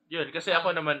 Yun, kasi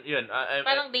ako naman, yun,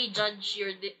 Parang they judge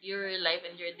your life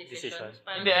and your decisions.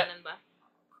 Parang Hindi, ganun ba?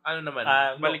 ano naman,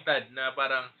 No. baliktad, na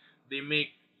parang, they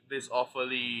make this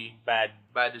awfully Bad.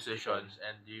 decisions,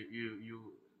 and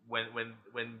you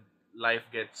when life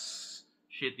gets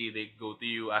shitty, they go to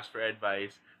you, ask for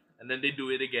advice, and then they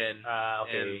do it again.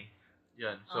 Okay.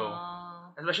 Yun, so,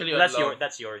 Oh. especially on love.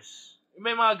 That's yours.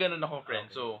 May mga ganun akong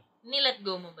friends, Okay. so, Nilet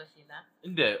go mo ba sila?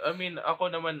 hindi, I mean, ako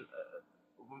naman,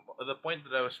 the point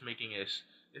that I was making is,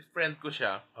 if friend ko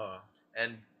siya,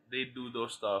 and they do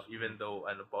those stuff, even though,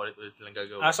 paulit-ulit lang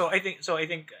gagawin. So I think,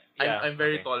 yeah. I'm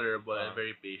very okay. tolerable and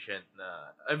very patient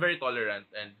I'm very tolerant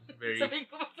and very Sabi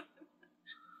ko,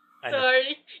 Ano?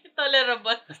 sorry,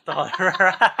 tolerable.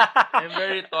 I'm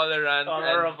very tolerant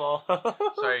Tolerable.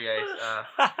 and, sorry guys,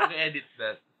 can you edit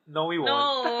that? No, we won't.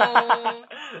 No.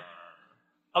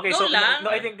 Okay, Go so lang.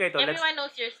 no, I think ito. Everyone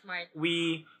knows you're smart.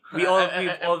 We've I'm all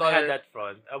had tolerant. that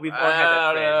front. We've all had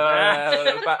that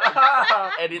friend.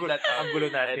 Edit that out. Ang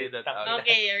gulo natin. Edit that out.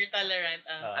 Okay, you're tolerant.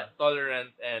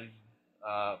 Tolerant and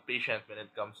patient when it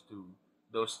comes to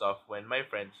those stuff. When my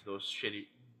friends, those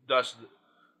shitty,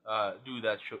 do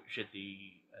that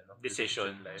shitty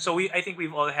Decision. in life. So I think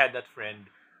we've all had that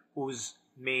friend who's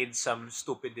made some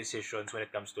stupid decisions when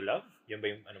it comes to love. Yun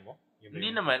ba yung mo?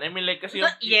 Hindi naman. I mean, like, kasi yung,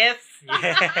 Yes.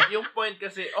 Yeah. yung point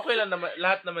kasi, okay lang naman,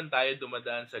 lahat naman tayo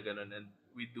dumadaan sa ganun and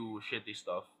we do shitty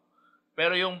stuff.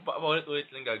 Pero yung paulit-ulit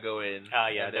lang gagawin.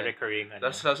 Yeah, the recurring.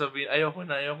 Tapos sasabihin, ayoko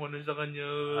na sa kanya.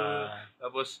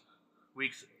 Tapos,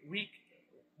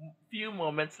 few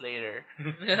moments later,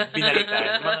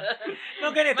 binalikan.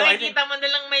 No, ganito. Makikita mo na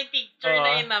lang may picture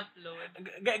na in-upload.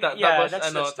 Tapos,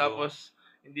 tapos,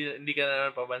 hindi ka na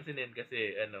naman papansinin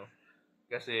kasi,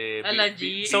 kasi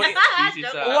Allergy. So, busy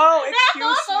sa... Wow,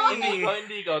 excuse me.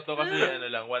 Hindi ikaw to kasi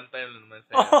lang, one time naman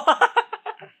sa'yo.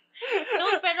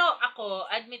 No, pero ako,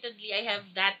 admittedly, I have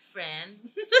that friend.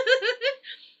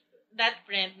 That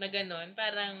friend na ganun.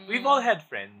 Parang... We've all had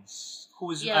friends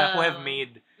who have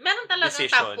made meron talagang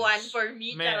decisions. top one for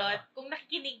me, charot. Kung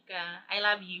nakikinig ka, I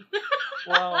love you.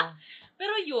 Wow.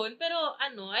 Pero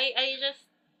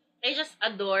I just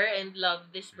adore and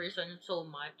love this person so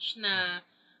much na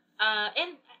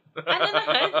and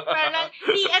naman, parang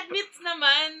he admits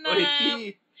naman na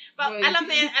alam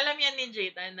yan ni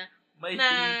Jaytan na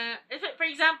for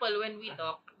example, when we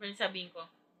talk, when sabihin ko,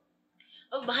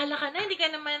 oh, bahala ka na, hindi ka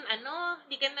naman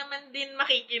din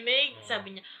makikinig.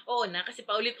 Sabi niya, oo na, kasi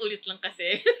paulit-ulit lang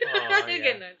kasi.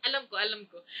 Ganun.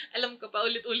 Alam ko,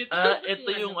 paulit-ulit lang. Ito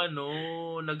yung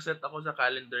nag-set ako sa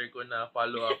calendar ko na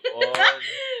follow up on.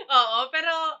 Oo,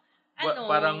 pero,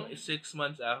 parang 6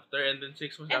 months after, and then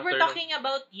 6 months and after. we're talking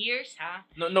about years, ha?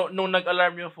 Nung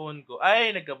nag-alarm yung phone ko,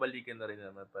 ay, nagkabalikan na rin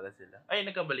naman pala sila. Ay,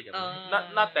 nagkabalikan na.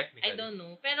 Not technically. I don't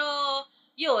know. Pero,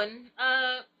 yun,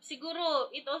 siguro,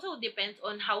 it also depends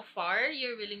on how far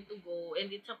you're willing to go,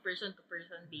 and it's a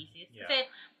person-to-person basis. Yeah. Kasi,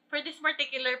 for this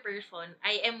particular person,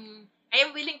 I am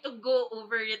willing to go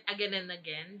over it again and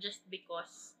again, just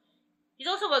because he's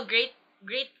also a great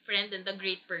friend and a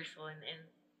great person, and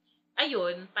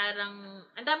ayun, parang,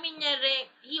 ang dami niya rin,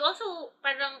 he also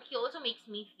makes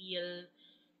me feel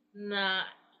na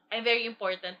I'm very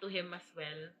important to him as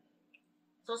well.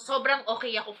 So, sobrang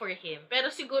okay ako for him. Pero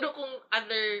siguro kung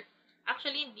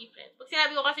actually hindi friends. Pag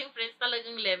sinabi ko kasi yung friends,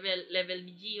 talagang level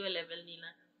ni Gio, level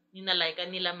nila Laika,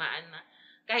 nila Maan na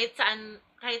kahit saan,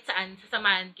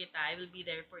 sasamahan kita, I will be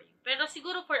there for you. Pero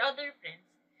siguro for other friends,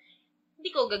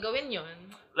 hindi ko gagawin yon.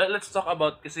 Let's talk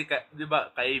about, kasi, di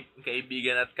ba,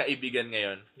 kaibigan at kaibigan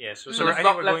ngayon. Yes. So I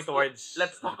think we're going towards...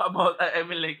 Let's talk about, I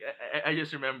mean, like, I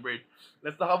just remembered.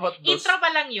 Let's talk about those... Intro pa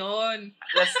lang yun.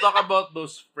 Let's talk about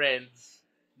those friends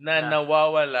na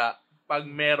nawawala pag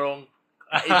merong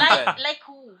kaibigan. Like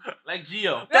who? Like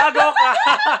Gio. Gago ka!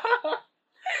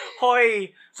 Hoy!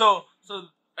 So,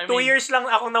 I 2 years lang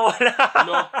akong nawala.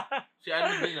 Lo, si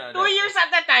ano din 2 years at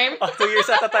a time. 2 years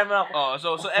at a time lang ako.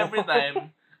 Oh, so every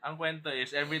time, ang kwento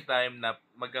is every time na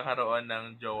magkakaroon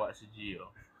ng jowa si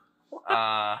Gio,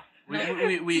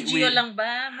 Si Gio lang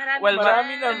ba? Marami Well, ba?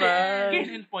 marami naman.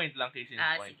 Case in point lang, case in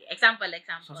point. Sige. Example.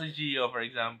 So si Gio, for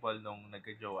example, nung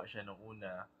nagka-jowa siya nung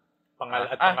una,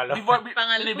 Pangalawa.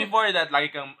 before that,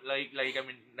 lagi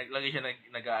siya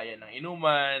nag-aaya ng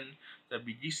inuman, sa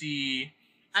BGC,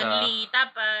 sa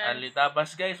Anli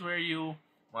Tapas, guys, where are you?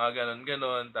 Mga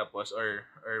ganon, tapos, or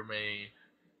may,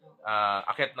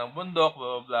 akit ng bundok,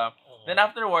 blah, blah, blah. Then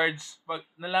afterwards, pag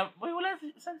wala,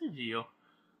 saan si Gio?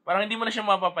 Parang hindi mo na siya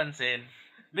mapapansin.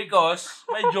 Because,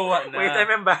 may jowa na. Wait,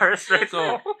 I'm embarrassed right So,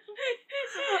 now.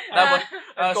 tapos,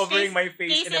 I'm covering my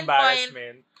face in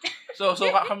embarrassment. So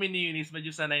kami ni Eunice, medyo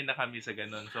sanay na kami sa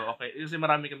ganun. So, okay. Kasi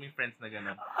marami kaming friends na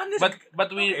ganun. But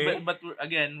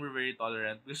again, we're very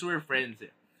tolerant because we're friends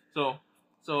eh. So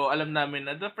alam namin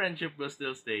na the friendship will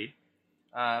still stay.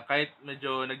 Kahit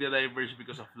medyo nagde-diverge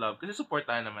because of love. Kasi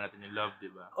supportahan naman natin yung love,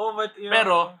 di ba? Oh, but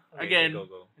Pero, okay, again,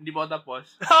 go. hindi pa ako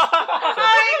tapos. Oh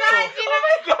my God!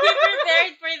 We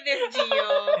prepared for this, Gio.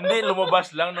 Hindi,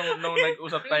 lumabas lang nung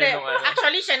nag-usap tayo nung ano.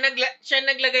 Actually, siya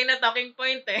naglagay na talking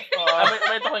point eh.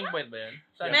 May talking point ba yun?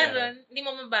 Saan Meron. Hindi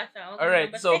mo mabasa.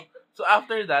 Alright, so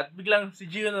after that, biglang si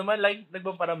Gio naman like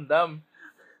nagpaparamdam.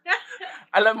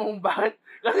 Alam mo kung bakit?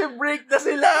 Kasi break na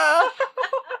sila!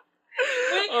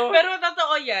 Pero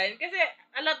totoo yan. Kasi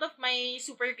a lot of my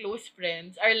super close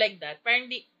friends are like that. Parang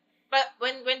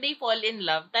when they fall in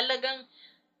love, talagang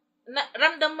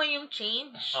ramdam mo yung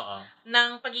change ng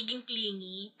pagiging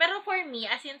clingy. Pero for me,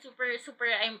 as in super,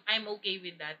 I'm okay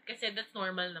with that. Kasi that's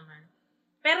normal naman.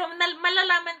 Pero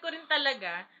malalaman ko rin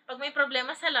talaga pag may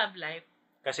problema sa love life.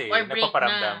 Kasi or break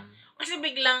nagpaparamdam. Kasi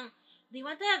biglang, do you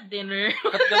want to have dinner?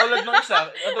 Katulad ng isa,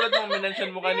 katulad ng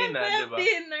minention mo kanina, di ba?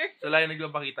 Dinner. So, lagi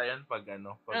nagpapakita yan pag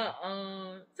ano.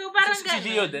 So, parang si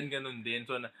Gio din, ganun din.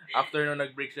 So, after nung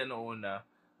nag-break siya noong una,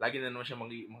 lagi na naman siya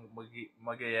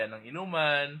magaya ng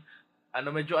inuman.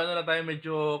 Medyo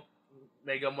medyo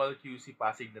Mega Mall QC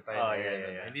Pasig na tayo.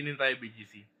 Yeah. Hindi din tayo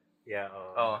BGC. Yeah,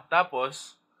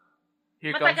 tapos,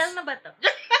 matagal na ba to?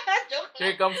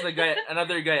 here comes the guy,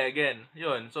 another guy again.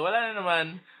 Yun. So, wala na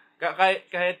naman.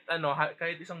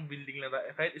 Kahit isang building lang,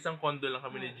 kahit isang condo lang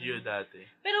kami ni Gio dati.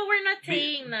 Pero we're not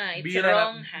saying na it's bira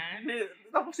wrong, ha?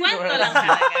 Tapos Kwento lang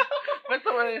talaga. Kwento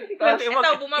mo.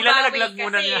 Ito, bumabawi ilalaglag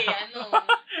muna kasi, niya.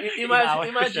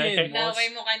 Imagine mo, Naway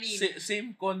mo kanina.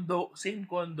 same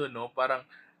condo, no? Parang,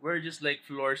 we're just like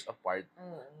floors apart.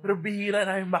 Oo. Pero bihira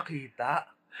namin makita.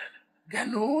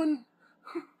 Ganun.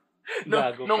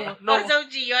 Gago pa. So,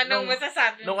 Gio, anong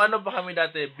masasabi mo? Nung ano pa kami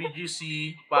dati,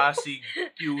 BGC, Pasig,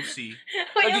 QC.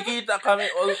 Nagkikita kami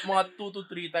mga 2 to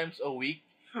 3 times a week.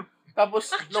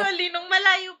 Tapos, Actually, nung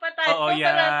malayo pa tayo, Oo,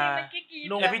 yeah. parang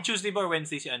nagkikita. Every Tuesday ba or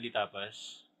Wednesday si Andy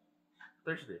Tapas?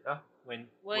 Thursday.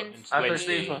 Wednesday.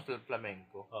 Thursday is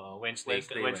flamenco. Wednesday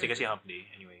kasi hump day.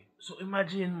 Anyway. So,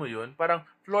 imagine mo yun. Parang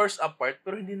floors apart,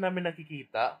 pero hindi namin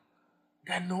nakikita.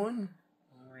 Ganon.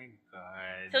 Oh my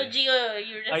God. So, Gio,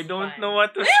 you respond. I don't know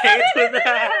what to say to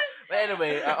that. But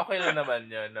anyway, okay lang naman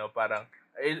yun. No? Parang,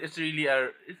 it's really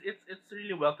it's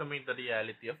really welcoming the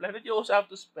reality of life that you also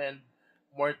have to spend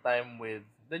more time with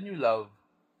the new love.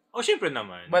 Oh, syempre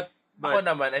naman. But ako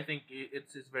naman, I think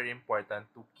it's very important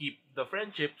to keep the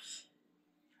friendships.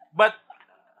 But,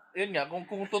 yun nga, kung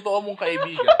totoo mong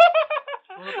kaibigan,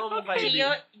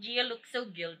 Gio looks so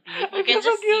guilty. You can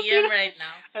just see him right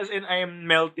now. As in, I am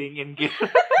melting in guilt.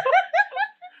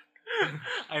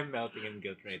 I'm melting in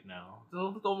guilt right now.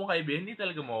 So, totoo mong kaibigan, hindi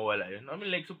talaga mawawala yun. I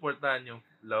mean, like, supportahan yung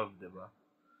love, diba?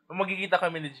 Kung magkikita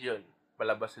kami ni Gio,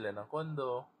 palabas sila ng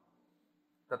kondo,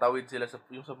 tatawid sila sa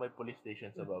may police station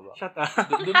sa baba. Shut up.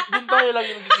 Doon tayo lang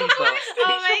yung nagkikita.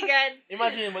 Oh my God.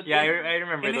 Imagine mo. Yeah, I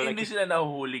remember. Hindi sila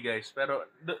nahuhuli, guys. Pero,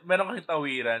 meron kasi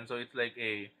tawiran. So, it's like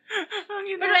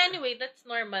Pero anyway, that's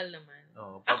normal naman.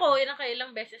 Ako,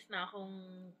 nakailang beses na akong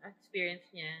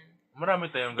experience niyan. Marami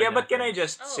tayong ganyan. Yeah, but can I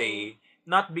just say,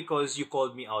 not because you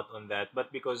called me out on that, but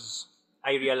because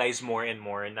I realize more and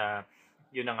more na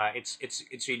yun na nga,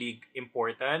 it's really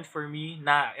important for me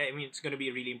it's gonna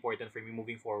be really important for me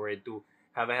moving forward to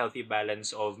have a healthy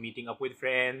balance of meeting up with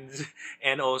friends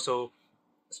and also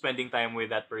spending time with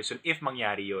that person if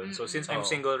mangyari yun. So since I'm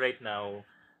single right now,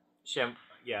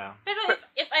 yeah. Pero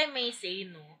if I may say,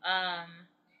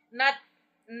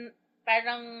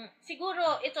 parang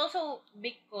siguro it's also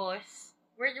because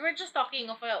we're just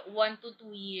talking of a 1 to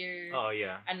 2 year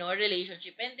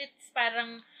relationship, and it's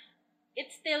parang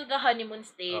it's still the honeymoon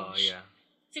stage. Oh, yeah.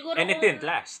 Siguro and it didn't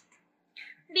last.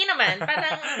 Hindi naman.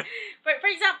 Parang, for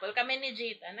example, kami ni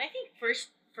Jaytan, I think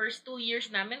first 2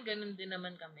 years namin, ganun din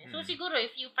naman kami. So, Mm. siguro,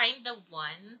 if you find the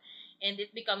one, and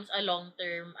it becomes a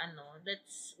long-term,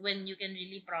 that's when you can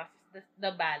really process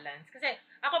the balance. Kasi,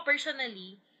 ako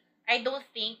personally, I don't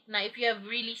think na if you have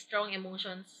really strong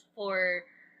emotions for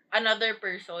another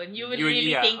person, you will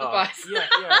really think twice. Yeah.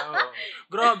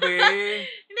 Grabe.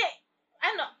 Hindi,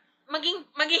 maging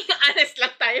honest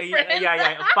lang tayo, friend.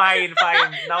 Yeah. Fine.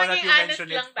 Now that Maging you honest mention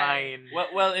it, lang tayo. fine.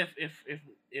 Well,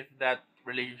 if that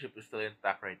relationship is still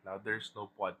intact right now, there's no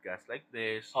podcast like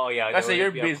this. Oh, yeah. Kasi you're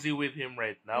yeah. busy with him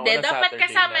right now. Hindi, Wala dapat Saturday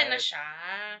kasama night. na siya.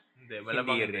 Hindi,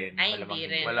 malamang Hindi hindi. rin. Ay, Malamang hindi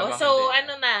hindi. rin. Malamang So, hindi.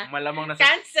 ano na? Malamang nasa...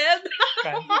 Cancelled?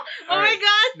 Oh my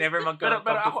God! Never Pero mag-come to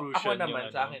ako fruition. naman,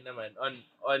 yung sa akin naman,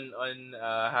 on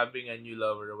having a new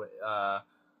lover,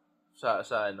 sa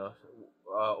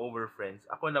over friends,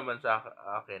 ako naman sa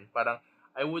akin, parang,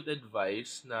 I would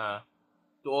advise na,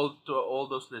 to all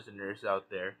those listeners out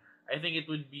there, I think it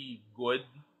would be good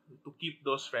to keep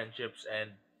those friendships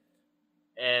and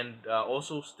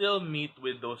also still meet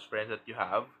with those friends that you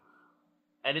have,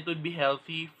 and it would be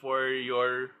healthy for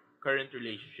your current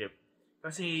relationship,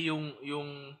 kasi yung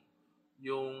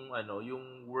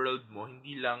world mo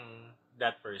hindi lang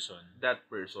that person.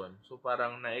 so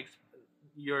parang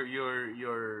your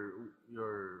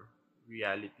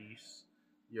realities,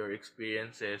 your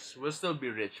experiences will still be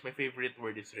rich. My favorite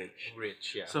word is rich.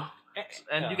 Rich, yeah. So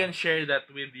and you can share that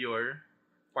with your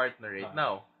partner right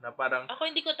now. Na parang Ako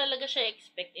hindi ko talaga siya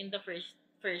expect in the first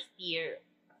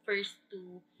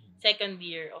to second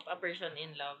year of a person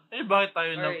in love. bakit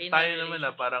tayo Or in a naman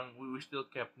na relationship. parang we still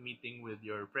kept meeting with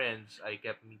your friends. I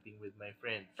kept meeting with my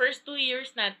friends. First 2 years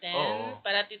natin, Oo.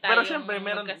 parati Pero tayong syempre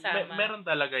magkasama. meron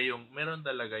talaga yung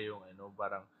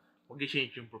parang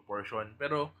mag-change yung proportion.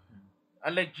 Pero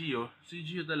unlike si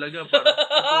Gio talaga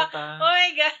parang Oh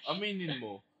my God! aminin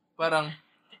mo. Parang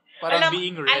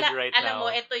being red right now. Alam mo,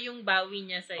 ito yung bawi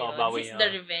niya sa'yo. Oh, bawi This is niya. the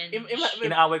revenge.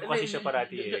 Inaaway ko kasi siya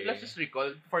parati Let's just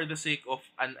recall for the sake of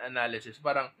an analysis.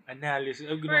 Parang Analysis.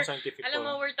 For- Ginawang scientific Alam mo,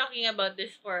 ko. we're talking about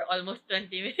this for almost 20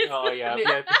 minutes. Oh, yeah.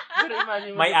 pero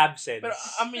imagine mo, My absence. pero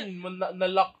mo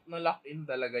na-lock in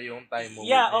talaga yung time mo.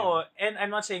 Yeah, with him. oo. And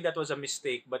I'm not saying that was a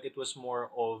mistake, but it was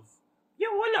more of,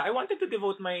 wala. I wanted to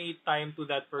devote my time to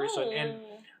that person. Oo. And,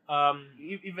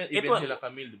 Even It was- sila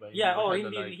Camille, di ba? yeah, masyado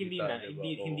hindi nakikita, na. di ba?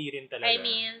 Hindi rin talaga. I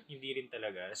mean, Hindi rin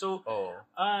talaga. So, Oo.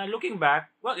 looking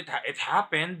back, well, it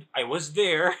happened. I was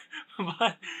there,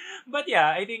 but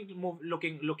yeah, I think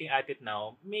looking at it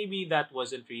now, maybe that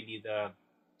wasn't really the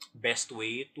best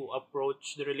way to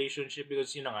approach the relationship,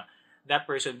 because that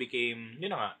person became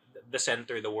the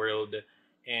center, the world,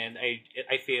 and I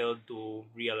failed to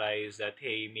realize that,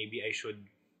 hey, maybe I should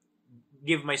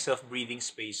give myself breathing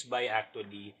space by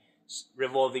actually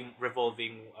revolving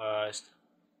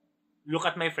look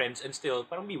at my friends and still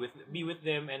parang be with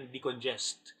them and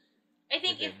decongest. I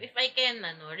think With them. if I can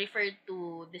refer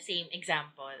to the same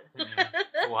example.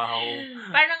 Wow.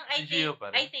 Parang Si Gio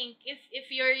pa rin. I think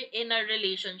if you're in a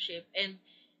relationship and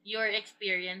you're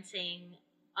experiencing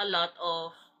a lot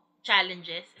of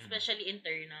challenges, especially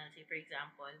internal, say for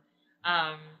example,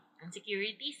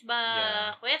 insecurities ba,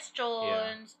 Yeah.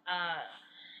 questions,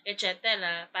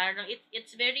 etc. Parang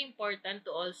it's very important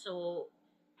to also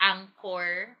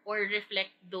anchor or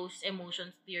reflect those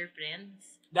emotions to your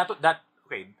friends. That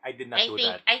okay, I did not do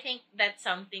that. I think that's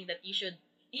something that you should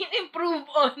improve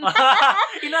on.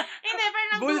 Hindi,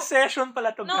 parang Bull session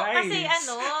pala to, no, guys.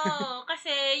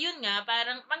 kasi yun nga,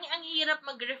 parang ang hirap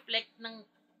mag-reflect ng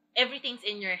everything's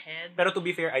in your head. Pero to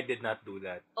be fair, I did not do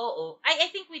that. Oo.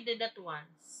 I think we did that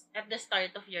once at the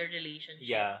start of your relationship.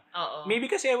 Yeah. Oo.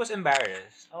 Maybe kasi I was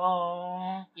embarrassed.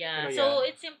 Oh. Yeah. Pero So, yeah.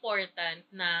 it's important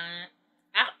na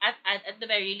at the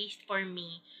very least for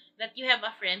me that you have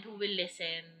a friend who will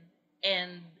listen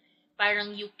and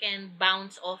parang you can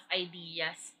bounce off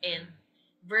ideas and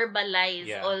verbalize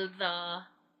Yeah. all the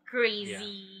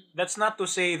crazy. That's not to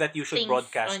say that you should Things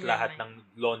broadcast on your lahat mind.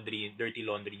 ng dirty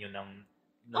laundry nyo ng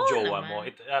Oo jowa naman.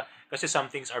 mo. Kasi some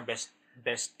things are best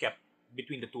kept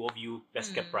between the two of you,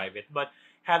 best kept Mm. private. But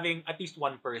having at least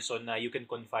one person na you can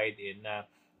confide in, na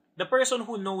the person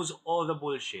who knows all the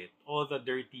bullshit, all the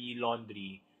dirty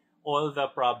laundry, all the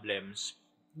problems,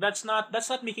 that's not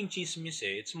making chismis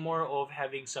eh. It's more of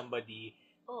having somebody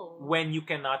Oh. when you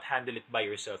cannot handle it by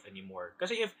yourself anymore.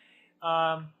 Kasi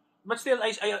but still,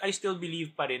 I still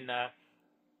believe pa rin na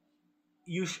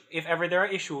if ever there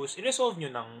are issues, i-resolve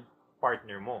nyo ng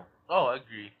partner mo. Oh,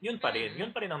 agree. Yun pa rin. Mm.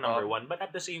 Yun pa rin ang number one. But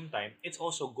at the same time, it's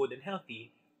also good and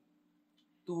healthy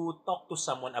to talk to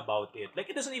someone about it. Like,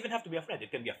 it doesn't even have to be a friend.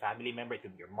 It can be a family member. It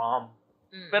can be your mom.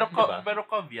 Mm. Pero Diba? pero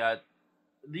caveat,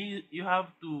 you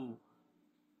have to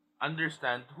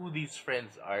understand who these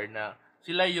friends are na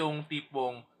Sila yung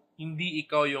tipong hindi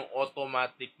ikaw yung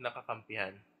automatic na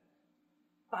kakampihan.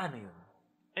 Paano yun?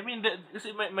 I mean,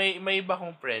 kasi may iba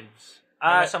kong friends.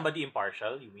 Somebody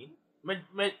impartial, you mean?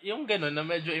 Yung ganun na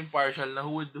medyo impartial na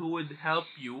who would help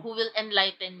you Who will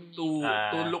enlighten you?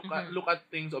 to look at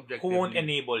things objectively. Who won't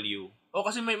enable you?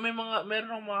 Kasi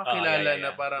meron mga kilala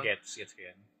na parang Gets ko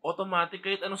yan. automatic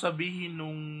kahit anong sabihin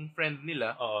nung friend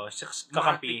nila.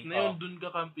 Kakampi. Na yun, dun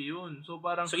kakampi yun. So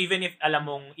parang even if alam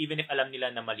nila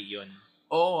na mali yun.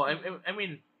 I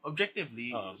mean,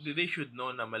 objectively, they should know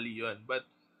na mali yun. But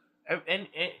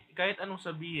kahit anong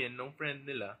sabihin nung friend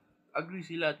nila, agree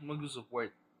sila at mag-support.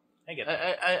 I get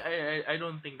that. I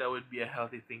don't think that would be a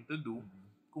healthy thing to do.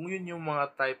 Kung yun yung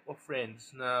mga type of friends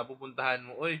na pupuntahan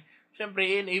mo, syempre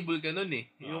i-enable ka nun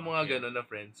yung mga ganun na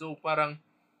friends. So parang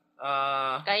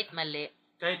kahit mali.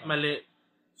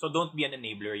 So don't be an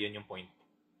enabler, yun yung point.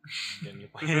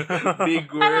 Big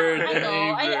word.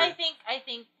 I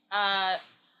think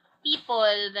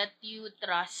people that you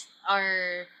trust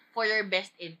are for your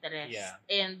best interest. Yeah.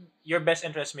 And your best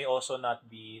interest may also not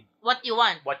be what you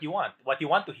want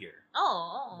to hear.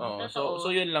 So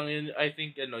yun lang yun. I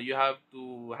think you have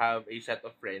to have a set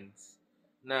of friends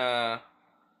na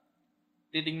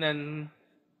titingnan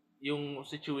yung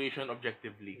situation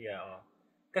objectively. Yeah.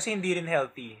 Kasi hindi rin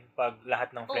healthy pag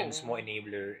lahat ng friends mo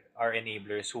are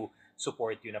enablers who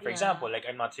support you. Na for example, like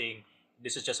I'm not saying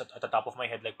this is just at the top of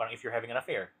my head, like parang if you're having an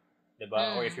affair,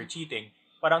 diba? Or if you're cheating,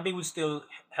 parang they would still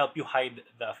help you hide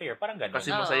the affair. Parang ganun. Kasi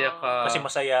masaya ka. Kasi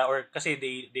masaya, or kasi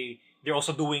they're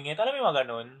also doing it. Alam mo yung mga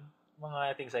ganun? Mga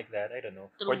things like that. I don't know.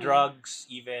 True. Or drugs,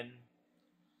 even.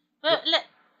 Well,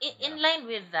 in line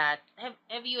with that,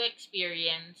 have you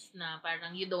experienced na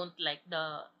parang you don't like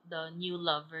the new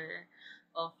lover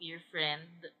of your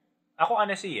friend? Ako,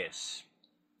 honestly, yes.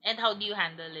 And how do you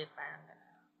handle it?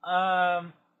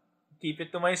 Parang keep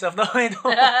it to myself. No, I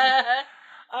don't.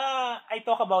 I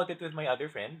talk about it with my other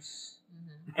friends.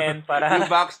 And para you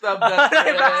backstab that.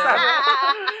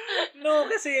 No,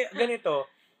 kasi ganito.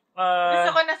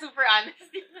 Gusto ko na super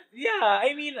honest. Yeah,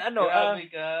 I mean,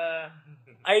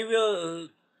 I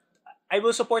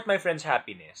will support my friend's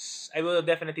happiness. I will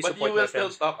definitely but support my friends. But you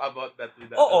will still talk about that with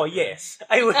that. Yes.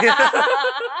 I will.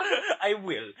 I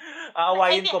will.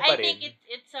 Aawayin ko pa rin. I think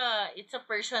it's a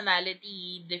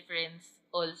personality difference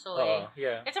also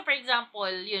Yeah. Kasi for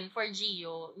example, yun, for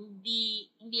Gio,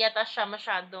 hindi yata siya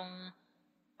masyadong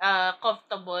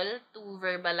comfortable to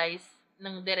verbalize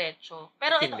ng diretso.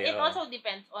 Pero it also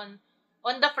depends on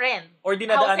the friend. Or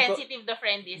how sensitive the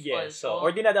friend is also.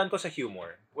 Or dinadaan ko sa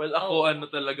humor. Well, ako,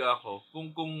 talaga ako.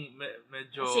 Kung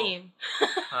medyo... Same.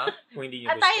 Ha? Kung hindi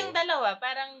nyo gusto. Tayong dalawa,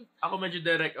 parang... Ako medyo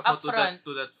direct ako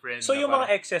to that friend. So, yung mga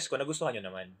exes ko, nagustuhan nyo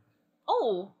naman?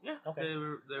 Yeah. Okay.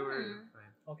 They were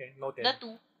fine. Okay, noted. The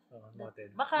two.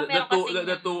 Noted. Baka meron kasing...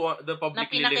 The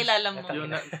publicly listed. pinakilala mo.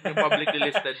 Yung publicly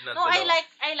listed na No, dalawa.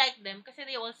 I like them kasi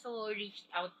they also reached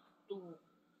out to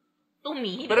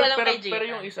me. Hindi Pero, ko alam kay Jay. pero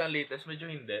yung isang latest, medyo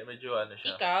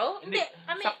siya. Ikaw? Hindi,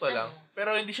 kami, sakto lang.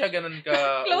 Pero hindi siya ganun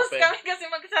ka close open. kami kasi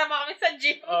magkasama kami sa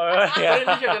gym. Pero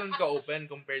hindi siya ganun ka open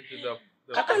compared to the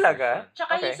talaga?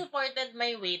 Tsaka Okay. he supported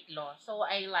my weight loss. So,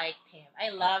 I liked him.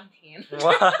 I loved him.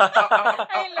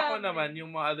 Ako naman,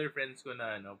 yung mga other friends ko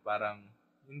na parang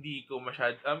hindi ko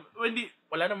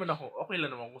wala naman ako, okay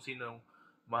lang naman kung sino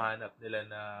mahanap nila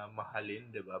na mahalin,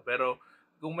 di ba? Pero,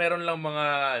 kung meron lang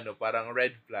mga, parang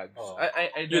red flags,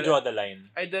 you draw the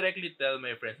line. I directly tell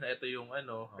my friends na ito yung,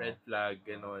 red flag,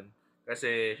 gano'n.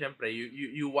 Kasi, syempre,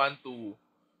 you want to,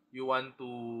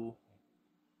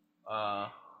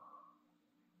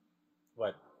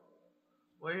 what?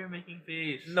 Why are you making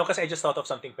face? No, kasi I just thought of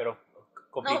something, pero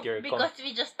complete your... because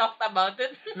we just talked about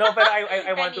it. No, pero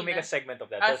I want to make a segment of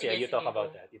that. So, sige, you talk sige,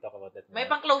 about go. that. You talk about that. May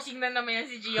pang-closing na naman yan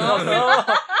si Gio. No.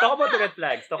 Talk about the red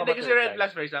flags. Hindi kasi red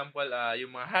flags, for example,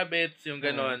 yung mga habits, yung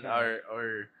gano'n,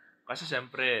 or kasi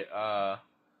siyempre,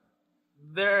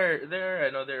 there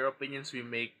are opinions we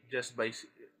make just by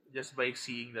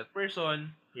seeing that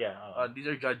person. Yeah. These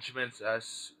are judgments,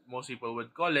 as most people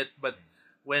would call it, but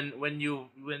when you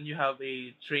have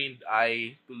a trained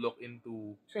eye to look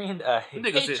into trained eye. Hindi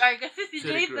kasi HR kasi si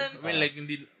Jason. I mean, like,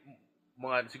 hindi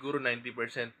mga siguro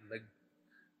 90%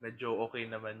 medyo okay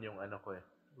naman yung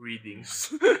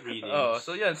readings.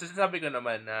 So yun, sinasabi ko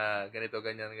naman na ganito,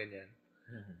 ganyan.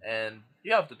 And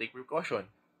you have to take precaution.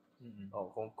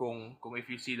 Kung if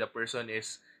you see the person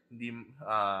is hindi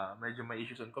medyo may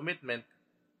issues on commitment,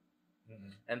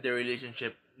 and the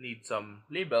relationship needs some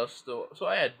labels, so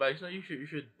I advise na you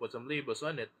should put some labels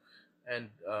on it. And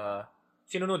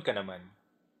sinunod ka naman?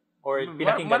 Or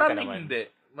pinakinggan ka naman? Hindi.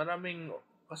 Maraming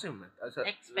kasi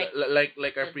Expect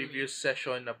like our agreed. previous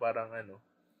session na parang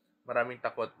maraming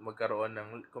takot magkaroon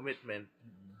ng commitment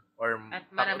or At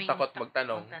maraming takot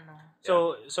magtanong.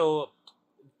 So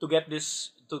to get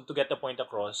to get the point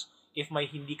across, if may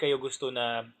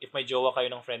jowa kayo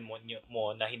ng friend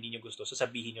mo na hindi nyo gusto,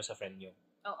 sasabihin nyo sa friend nyo.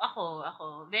 Oh,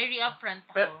 ako. Very upfront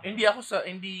ako. Pero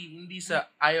hindi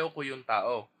sa ayaw ko yung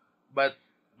tao. But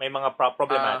May mga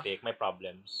problematic, may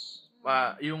problems.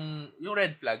 yung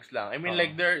red flags lang. I mean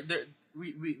like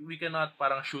we cannot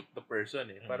parang shoot the person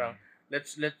eh. Parang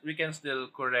we can still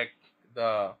correct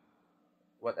the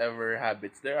whatever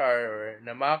habits there are or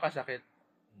na makakasakit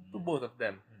to both of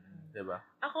them. Diba?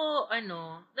 Ako,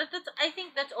 I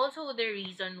think that's also the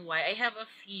reason why I have a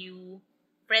few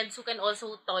friends who can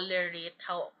also tolerate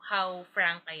how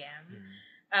frank I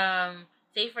am.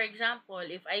 Say for example,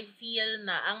 if I feel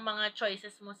na ang mga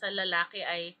choices mo sa lalaki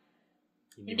ay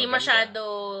hindi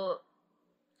masyado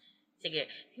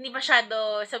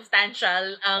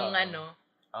substantial ang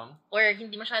or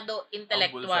hindi masyado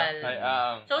intellectual.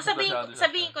 So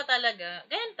sabihin ko talaga,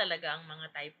 ganyan talaga ang mga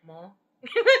type mo.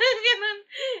 Ganun.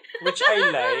 Which I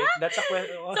like. That's a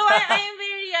question. So I am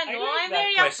very like I'm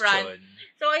very question. upfront.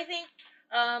 So I think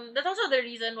that's also the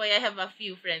reason why I have a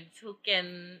few friends who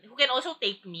can also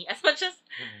take me as much as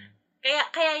kaya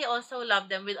I also love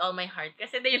them with all my heart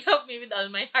kasi they love me with all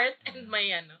my heart and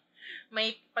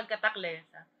may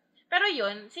pagkataklesa. Pero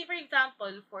yun, say for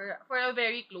example, for a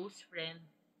very close friend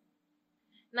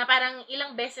na parang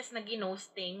ilang beses na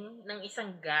ginosting ng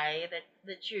isang guy that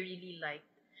you really like.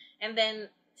 And then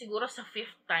siguro sa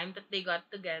 5th time that they got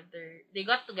together.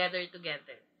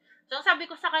 So ang sabi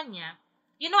ko sa kanya,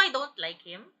 I don't like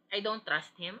him. I don't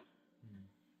trust him.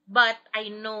 But I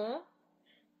know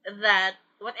that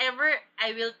whatever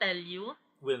I will tell you,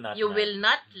 will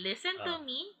not listen to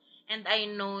me. And I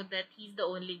know that he's the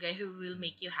only guy who will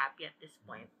make you happy at this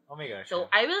point. Oh my gosh. So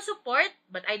I will support,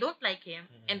 but I don't like him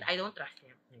and I don't trust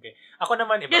him. Okay. Ako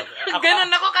naman iba. Ganun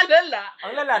ako kalala.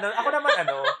 Ang lala nun.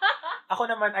 Ako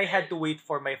naman I had to wait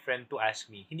for my friend to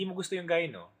ask me. Hindi mo gusto yung guy,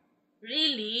 no?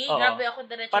 Really? Oo. Grabe ako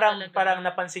diretso talaga. Parang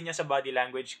napansin niya sa body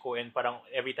language ko and parang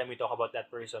every time we talk about that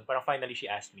person, parang finally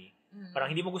she asked me. Parang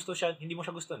hindi mo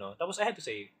siya gusto, no? Tapos I had to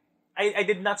say, I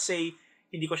did not say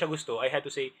hindi ko siya gusto. I had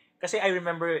to say, kasi I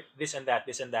remember this and that,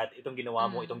 itong ginawa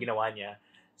mo, itong ginawa niya.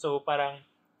 So parang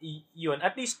yun,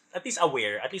 at least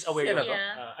aware yung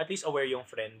at least aware yung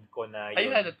friend ko na yun.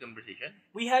 You had that conversation?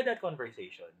 We had that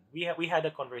conversation. We had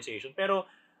that conversation. Pero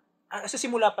sa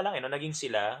simula pa lang naging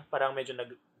sila, parang medyo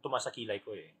tumaas sa kilay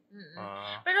ko eh.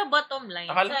 Pero bottom line,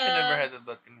 akala ko you never had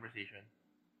that conversation.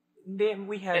 Hindi,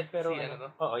 we had, pero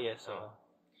yes.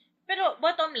 Pero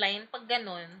bottom line, pag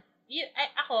ganun,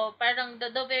 ako, parang the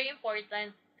very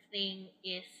important thing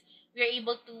is we're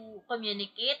able to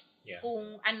communicate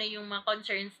kung ano yung mga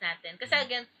concerns natin. Kasi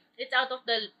again, it's out of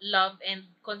the love and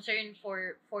concern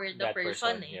for the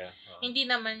person eh. Hindi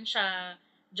naman siya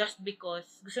just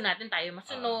because gusto natin tayo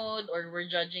masunod or we're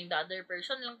judging the other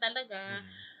person lang talaga.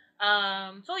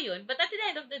 So yun, but at the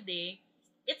end of the day,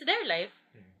 it's their life.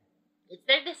 It's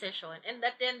their decision and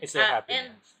that then it's their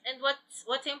happiness. And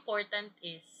what's important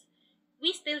is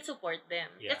we still support them.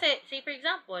 Kasi say for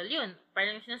example, yun,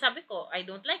 parang sinasabi ko, I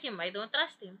don't like him, I don't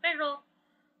trust him, pero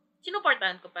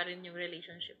sinuportahan ko pa rin yung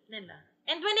relationship nila.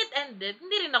 And when it ended,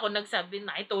 hindi rin ako nagsabi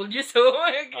na I told you so,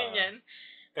 ganyan.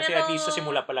 Kasi pero, at least sa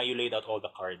simula pa lang you laid out all the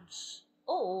cards.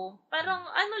 Oo, parang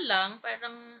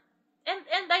parang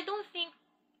and I don't think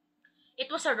it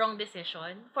was a wrong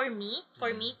decision for me. For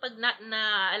me, pag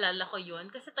naalala ko yun,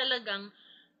 kasi talagang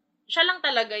siya lang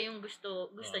talaga yung gusto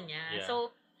niya. So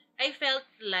I felt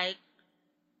like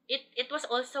it was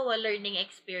also a learning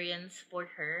experience for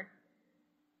her.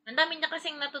 Ang dami niya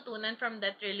kasing natutunan from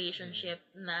that relationship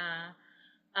na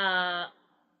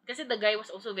kasi the guy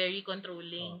was also very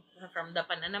controlling from the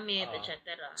pananamit,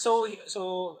 etc. So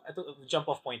jump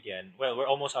off point yan. Well, we're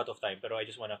almost out of time, pero I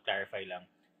just wanna clarify lang.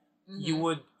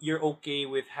 You're okay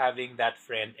with having that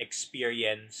friend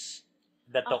experience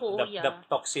the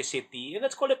toxicity.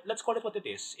 Let's call it what it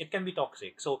is. It can be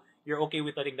toxic. So you're okay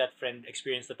with letting that friend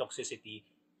experience the toxicity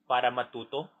para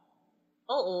matuto?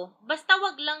 Oo. Basta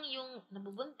wag lang yung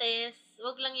nabubuntis,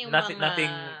 wag lang yung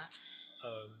nothing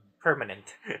permanent.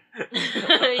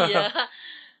 Yeah.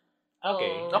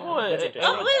 Okay. Ako,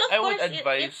 I would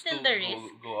advise to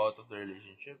go out of the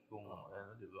relationship kung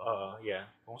di ba?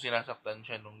 Kung sinasaktan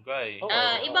siya nung guy.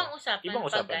 Ibang usapan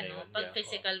pag yun.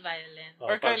 physical violence.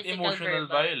 Or kahit emotional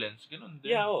violence, ganun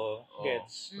din. Yeah, oo.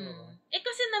 Gets.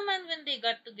 Kasi naman when they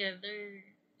got together,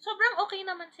 sobrang okay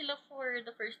naman sila for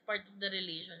the first part of the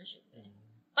relationship.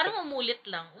 Parang umulit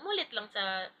lang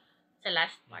sa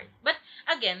last part. But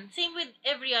again, same with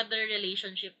every other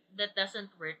relationship that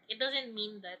doesn't work. It doesn't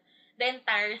mean that the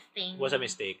entire thing Was a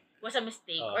mistake.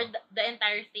 or the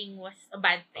entire thing was a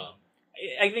bad thing.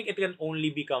 I think it can only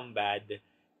become bad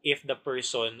if the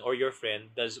person or your friend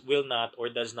will not or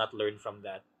does not learn from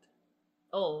that.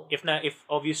 Oh. If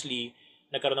obviously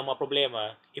nagkaroon ng mga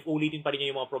problema, if ulitin pa rin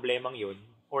niya yung mga problemang yun,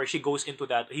 or he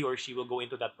or she will go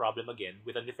into that problem again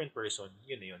with a different person,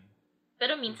 yun na yun.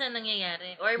 Pero minsan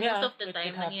nangyayari. Or Yeah, most of the it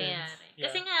time happens. nangyayari. Yeah.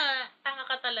 Kasi nga, tanga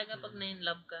ka talaga pag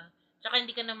na-in-love ka. Tsaka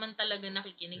hindi ka naman talaga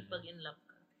nakikinig pag in love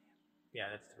ka. Yeah,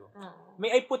 that's true. Oo.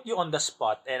 May I put you on the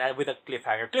spot and with a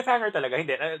cliffhanger? Cliffhanger talaga,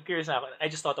 hindi. Curious na ako.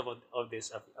 I just thought of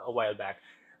this a while back.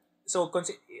 So,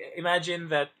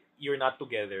 imagine that you're not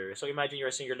together. So, imagine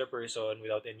you're a singular person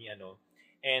without any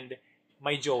and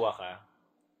may jowa ka.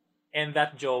 And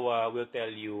that jowa will tell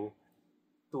you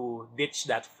to ditch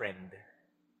that friend.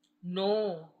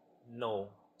 No.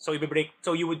 So,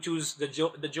 so you would choose the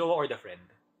jowa or the friend.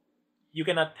 You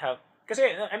cannot have, kasi,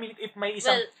 I mean, if may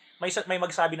isang, may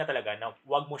magsabi na talaga na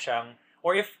wag mo siyang,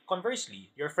 or if conversely,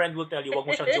 your friend will tell you wag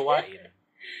mo siyang jowain.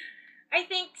 I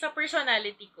think sa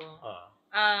personality ko,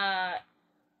 I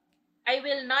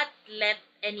will not let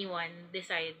anyone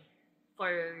decide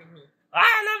for me.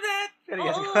 I love that!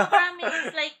 Oo,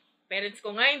 promise. Like, parents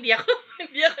ko nga, hindi ako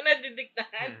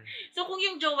nadidiktahan. So, kung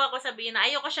yung jowa ko sabihin na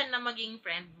ayoko siya na maging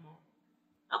friend mo,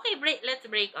 okay, let's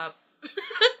break up.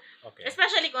 Okay.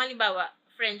 Especially kung halimbawa,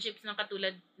 friendships na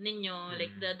katulad ninyo,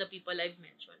 like the people I've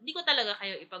mentioned. Hindi ko talaga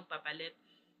kayo ipagpapalit.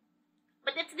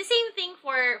 But it's the same thing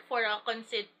for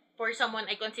someone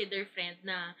I consider friend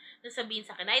na nasabihin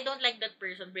sa akin, I don't like that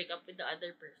person, break up with the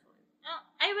other person.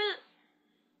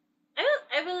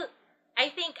 I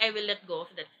think I will let go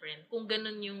of that friend kung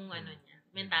ganun yung niya,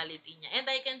 mentality niya. And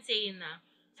I can say na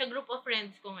sa group of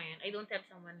friends ko ngayon, I don't have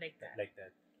someone like that.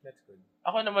 That's good.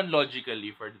 Ako naman logically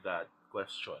for that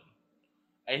question,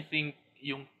 I think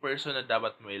yung person na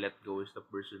dapat mo i-let go is the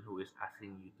person who is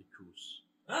asking you to choose.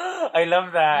 I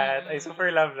love that. I super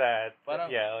love that. Parang,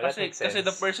 yeah, that makes sense. Kasi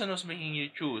the person who's making you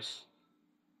choose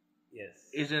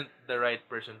isn't the right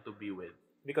person to be with.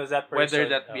 Because that person, whether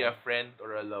that be a friend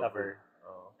or a lover.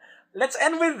 Let's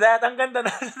end with that. Ang ganda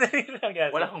na.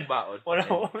 Wala kang baon. Wala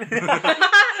akong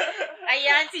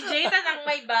Ayan, si Jaytan ang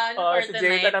may ban for si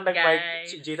tonight,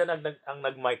 guys. Si Jaytan ang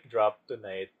nag-mic drop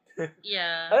tonight.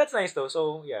 Yeah. That's nice though.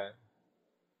 So, yeah.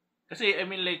 Kasi, I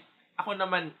mean, like, ako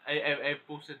naman, I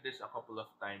posted this a couple of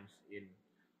times in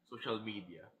social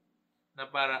media.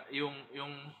 Na para, yung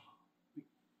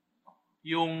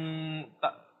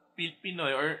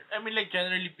Pinoy, or, I mean, like,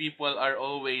 generally people are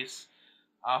always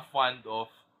fond of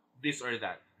this or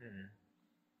that.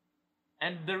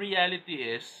 And the reality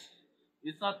is,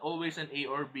 it's not always an A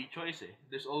or B choice.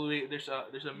 There's a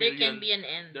million. There can be an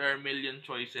end. There are a million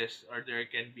choices, or there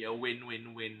can be a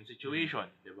win-win-win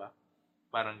situation, diba?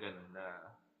 Parang ganun na.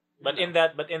 But in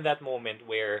that moment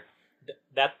where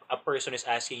that a person is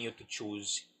asking you to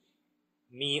choose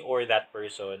me or that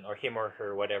person or him or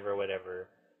her, whatever,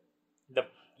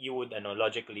 you would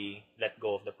logically let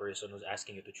go of the person who's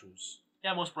asking you to choose.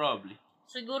 Yeah, most probably.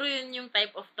 Siguro yun yung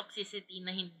type of toxicity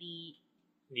na hindi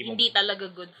mo,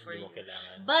 talaga good for hindi you. mo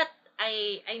kailangan. But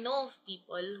I know of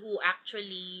people who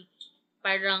actually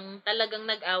parang talagang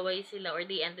nag-away sila or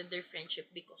they ended their friendship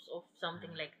because of something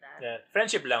like that. Yeah,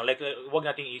 friendship lang, like wag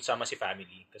nating isama si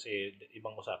family kasi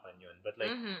ibang usapan yun. But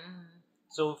like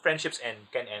so friendships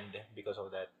can end because of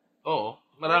that. Oo,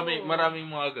 maraming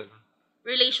mga ganun.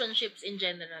 Relationships in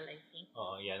general, I think.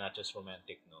 Oh, yeah, not just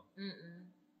romantic, no. Mm-mm.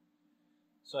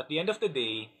 So at the end of the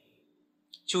day,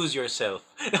 choose yourself.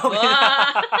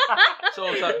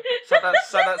 So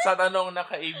sa tanong na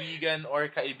kaibigan or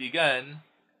kaibigan,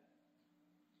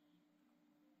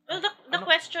 well, the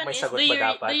question is,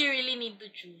 do you really need to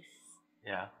choose?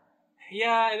 Yeah.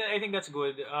 Yeah, I think that's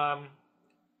good.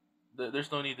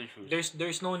 There's no need to choose.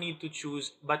 There's no need to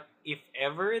choose, but if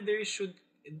ever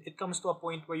it comes to a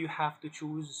point where you have to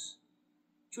choose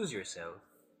yourself.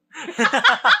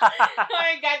 Oh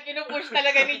my God, pinupush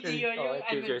talaga ni Gio yung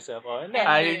choose yourself.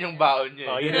 Yun yung baon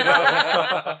niya. Yun yung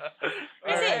baon.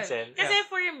 Kasi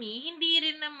for me, hindi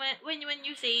rin naman, when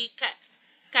you say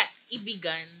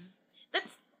kaibigan,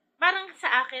 that's, parang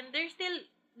sa akin, there's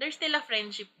still a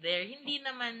friendship there. Hindi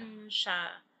naman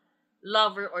siya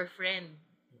lover or friend.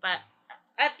 But,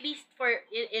 at least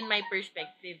in my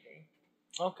perspective.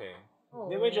 Okay.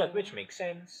 Oh. Which makes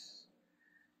sense.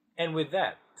 And with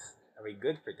that, are we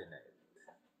good for tonight?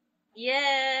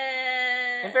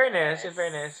 Yes. In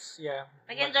fairness, yeah.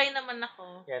 Nag-enjoy naman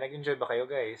ako. Yeah, nag-enjoy ba kayo,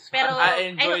 guys? Pero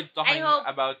I enjoyed I talking hope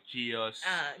about Gios.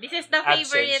 this is the Absence.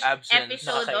 favorite Absence.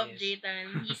 episode of Nakakainis.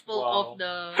 Jaytan. He spoke Wow. of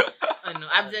the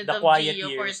absence The of quiet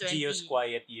Gio years, for 20 Gio's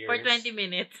quiet years. for 20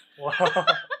 minutes. Wow.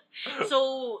 So,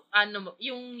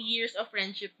 yung years of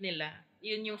friendship nila,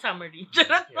 yun yung summary.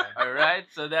 Yeah. Alright,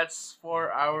 so that's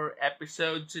for our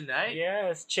episode tonight.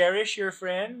 Yes, cherish your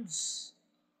friends.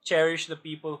 Cherish the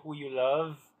people who you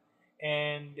love.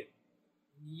 And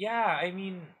yeah, I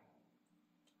mean,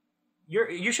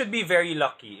 you should be very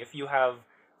lucky if you have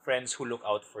friends who look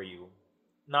out for you.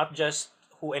 Not just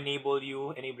who enable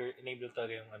you, enable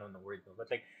talaga yung word no,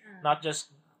 but like not just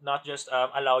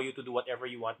allow you to do whatever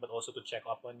you want, but also to check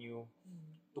up on you,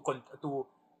 to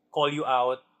call you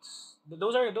out.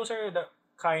 Those are the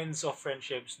kinds of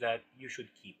friendships that you should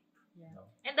keep. Yeah. You know?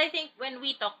 And I think when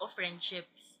we talk of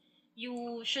friendships,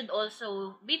 you should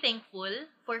also be thankful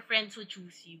for friends who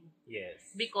choose you.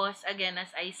 Yes. Because again, as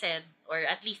I said, or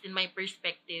at least in my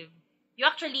perspective, you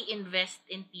actually invest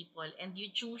in people and you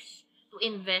choose to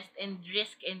invest and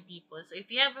risk in people. So if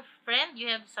you have a friend, you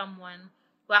have someone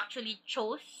who actually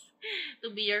chose to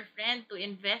be your friend, to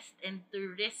invest and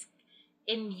to risk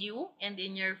in you and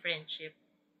in your friendship.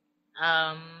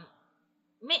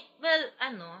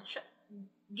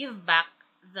 Give back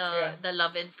the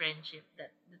love and friendship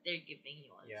that they're giving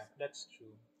you also. Yeah, that's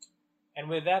true. And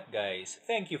with that, guys,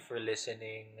 thank you for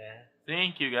listening.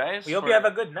 Thank you guys. We hope you have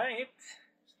a good night.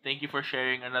 Thank you for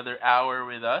sharing another hour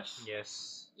with us.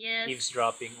 Yes. Yes.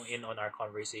 Eavesdropping in on our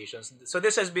conversations. So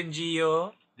this has been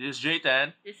Gio. This is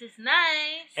Jaytan. This is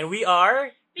nice. And we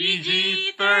are...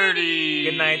 PG-30.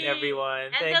 Good night,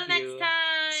 everyone. Until Thank you. next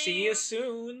time. See you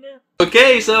soon.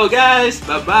 Okay, so guys,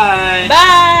 bye-bye.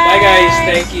 Bye. Bye, guys.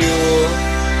 Thank you.